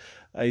good. The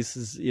ice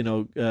is,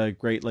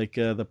 great, like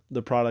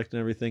the product and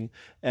everything.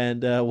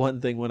 And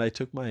one thing, when I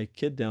took my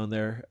kid down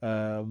there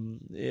a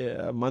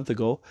month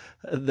ago,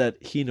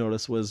 that he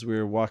noticed was we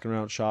were walking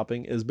around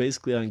shopping, is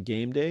basically on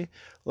game day,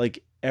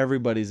 like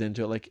everybody's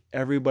into it. Like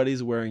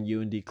everybody's wearing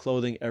UND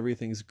clothing.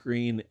 Everything's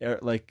green.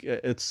 Like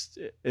it's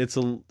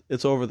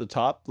over the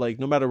top. Like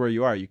no matter where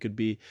you are, you could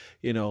be,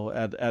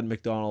 at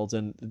McDonald's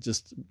and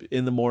just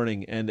in the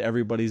morning, and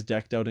everybody's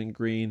decked out in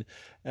green,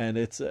 and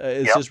it's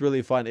just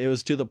really fun. It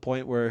was to the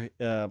point where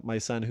my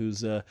son,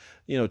 who's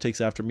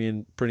takes after me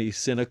and pretty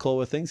cynical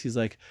with things, he's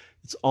like,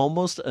 it's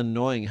almost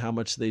annoying how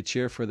much they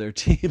cheer for their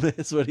team,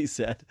 is what he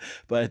said.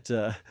 But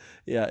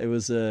it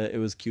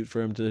was cute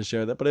for him to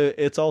share that. But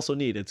it's also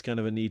neat. It's kind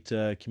of a neat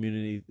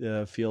community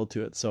feel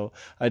to it. So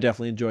I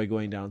definitely enjoy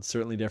going down. It's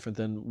certainly different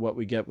than what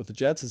we get with the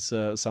Jets.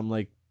 It's some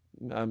like,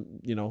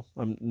 I'm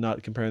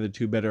not comparing the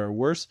two better or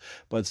worse,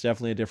 but it's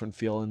definitely a different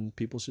feel, and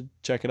people should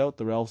check it out.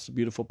 The Ralph's a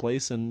beautiful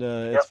place, and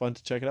it's fun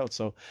to check it out.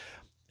 So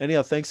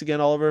anyhow, thanks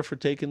again, Oliver, for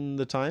taking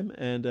the time,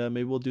 and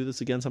maybe we'll do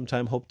this again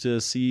sometime. Hope to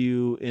see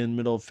you in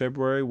middle of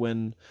February,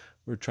 when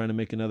we're trying to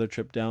make another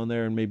trip down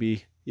there, and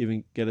maybe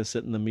even get to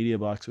sit in the media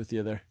box with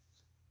you there.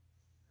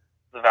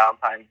 The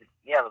Valentine's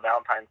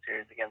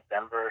series against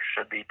Denver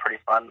should be pretty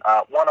fun.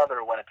 One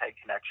other Winnipeg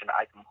connection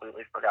I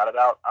completely forgot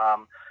about.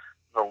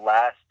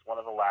 One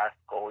of the last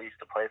goalies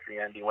to play for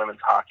UND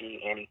women's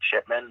hockey, Annie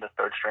Chipman, the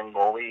third string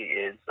goalie,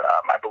 is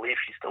I believe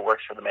she still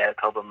works for the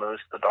Manitoba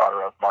Moose, the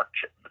daughter of Mark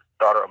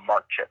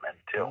Chipman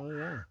too. Oh,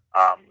 yeah.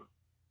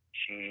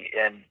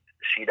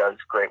 She does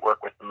great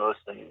work with the Moose,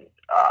 and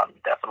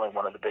definitely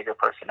one of the bigger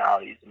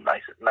personalities and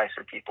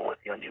nicer people with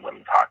UND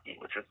women's hockey,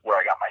 which is where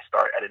I got my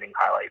start editing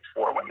highlights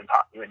for UND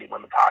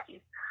women's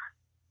hockey.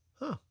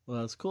 Huh.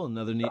 Well, that's cool.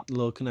 Another neat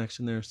little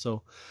connection there.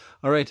 So,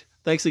 all right.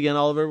 Thanks again,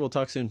 Oliver. We'll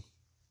talk soon.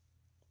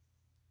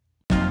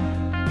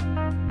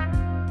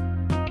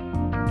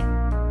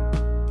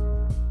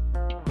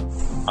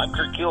 I'm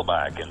Kurt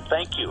Keelback, and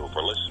thank you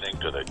for listening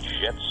to the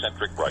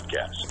Jet-Centric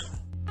broadcast.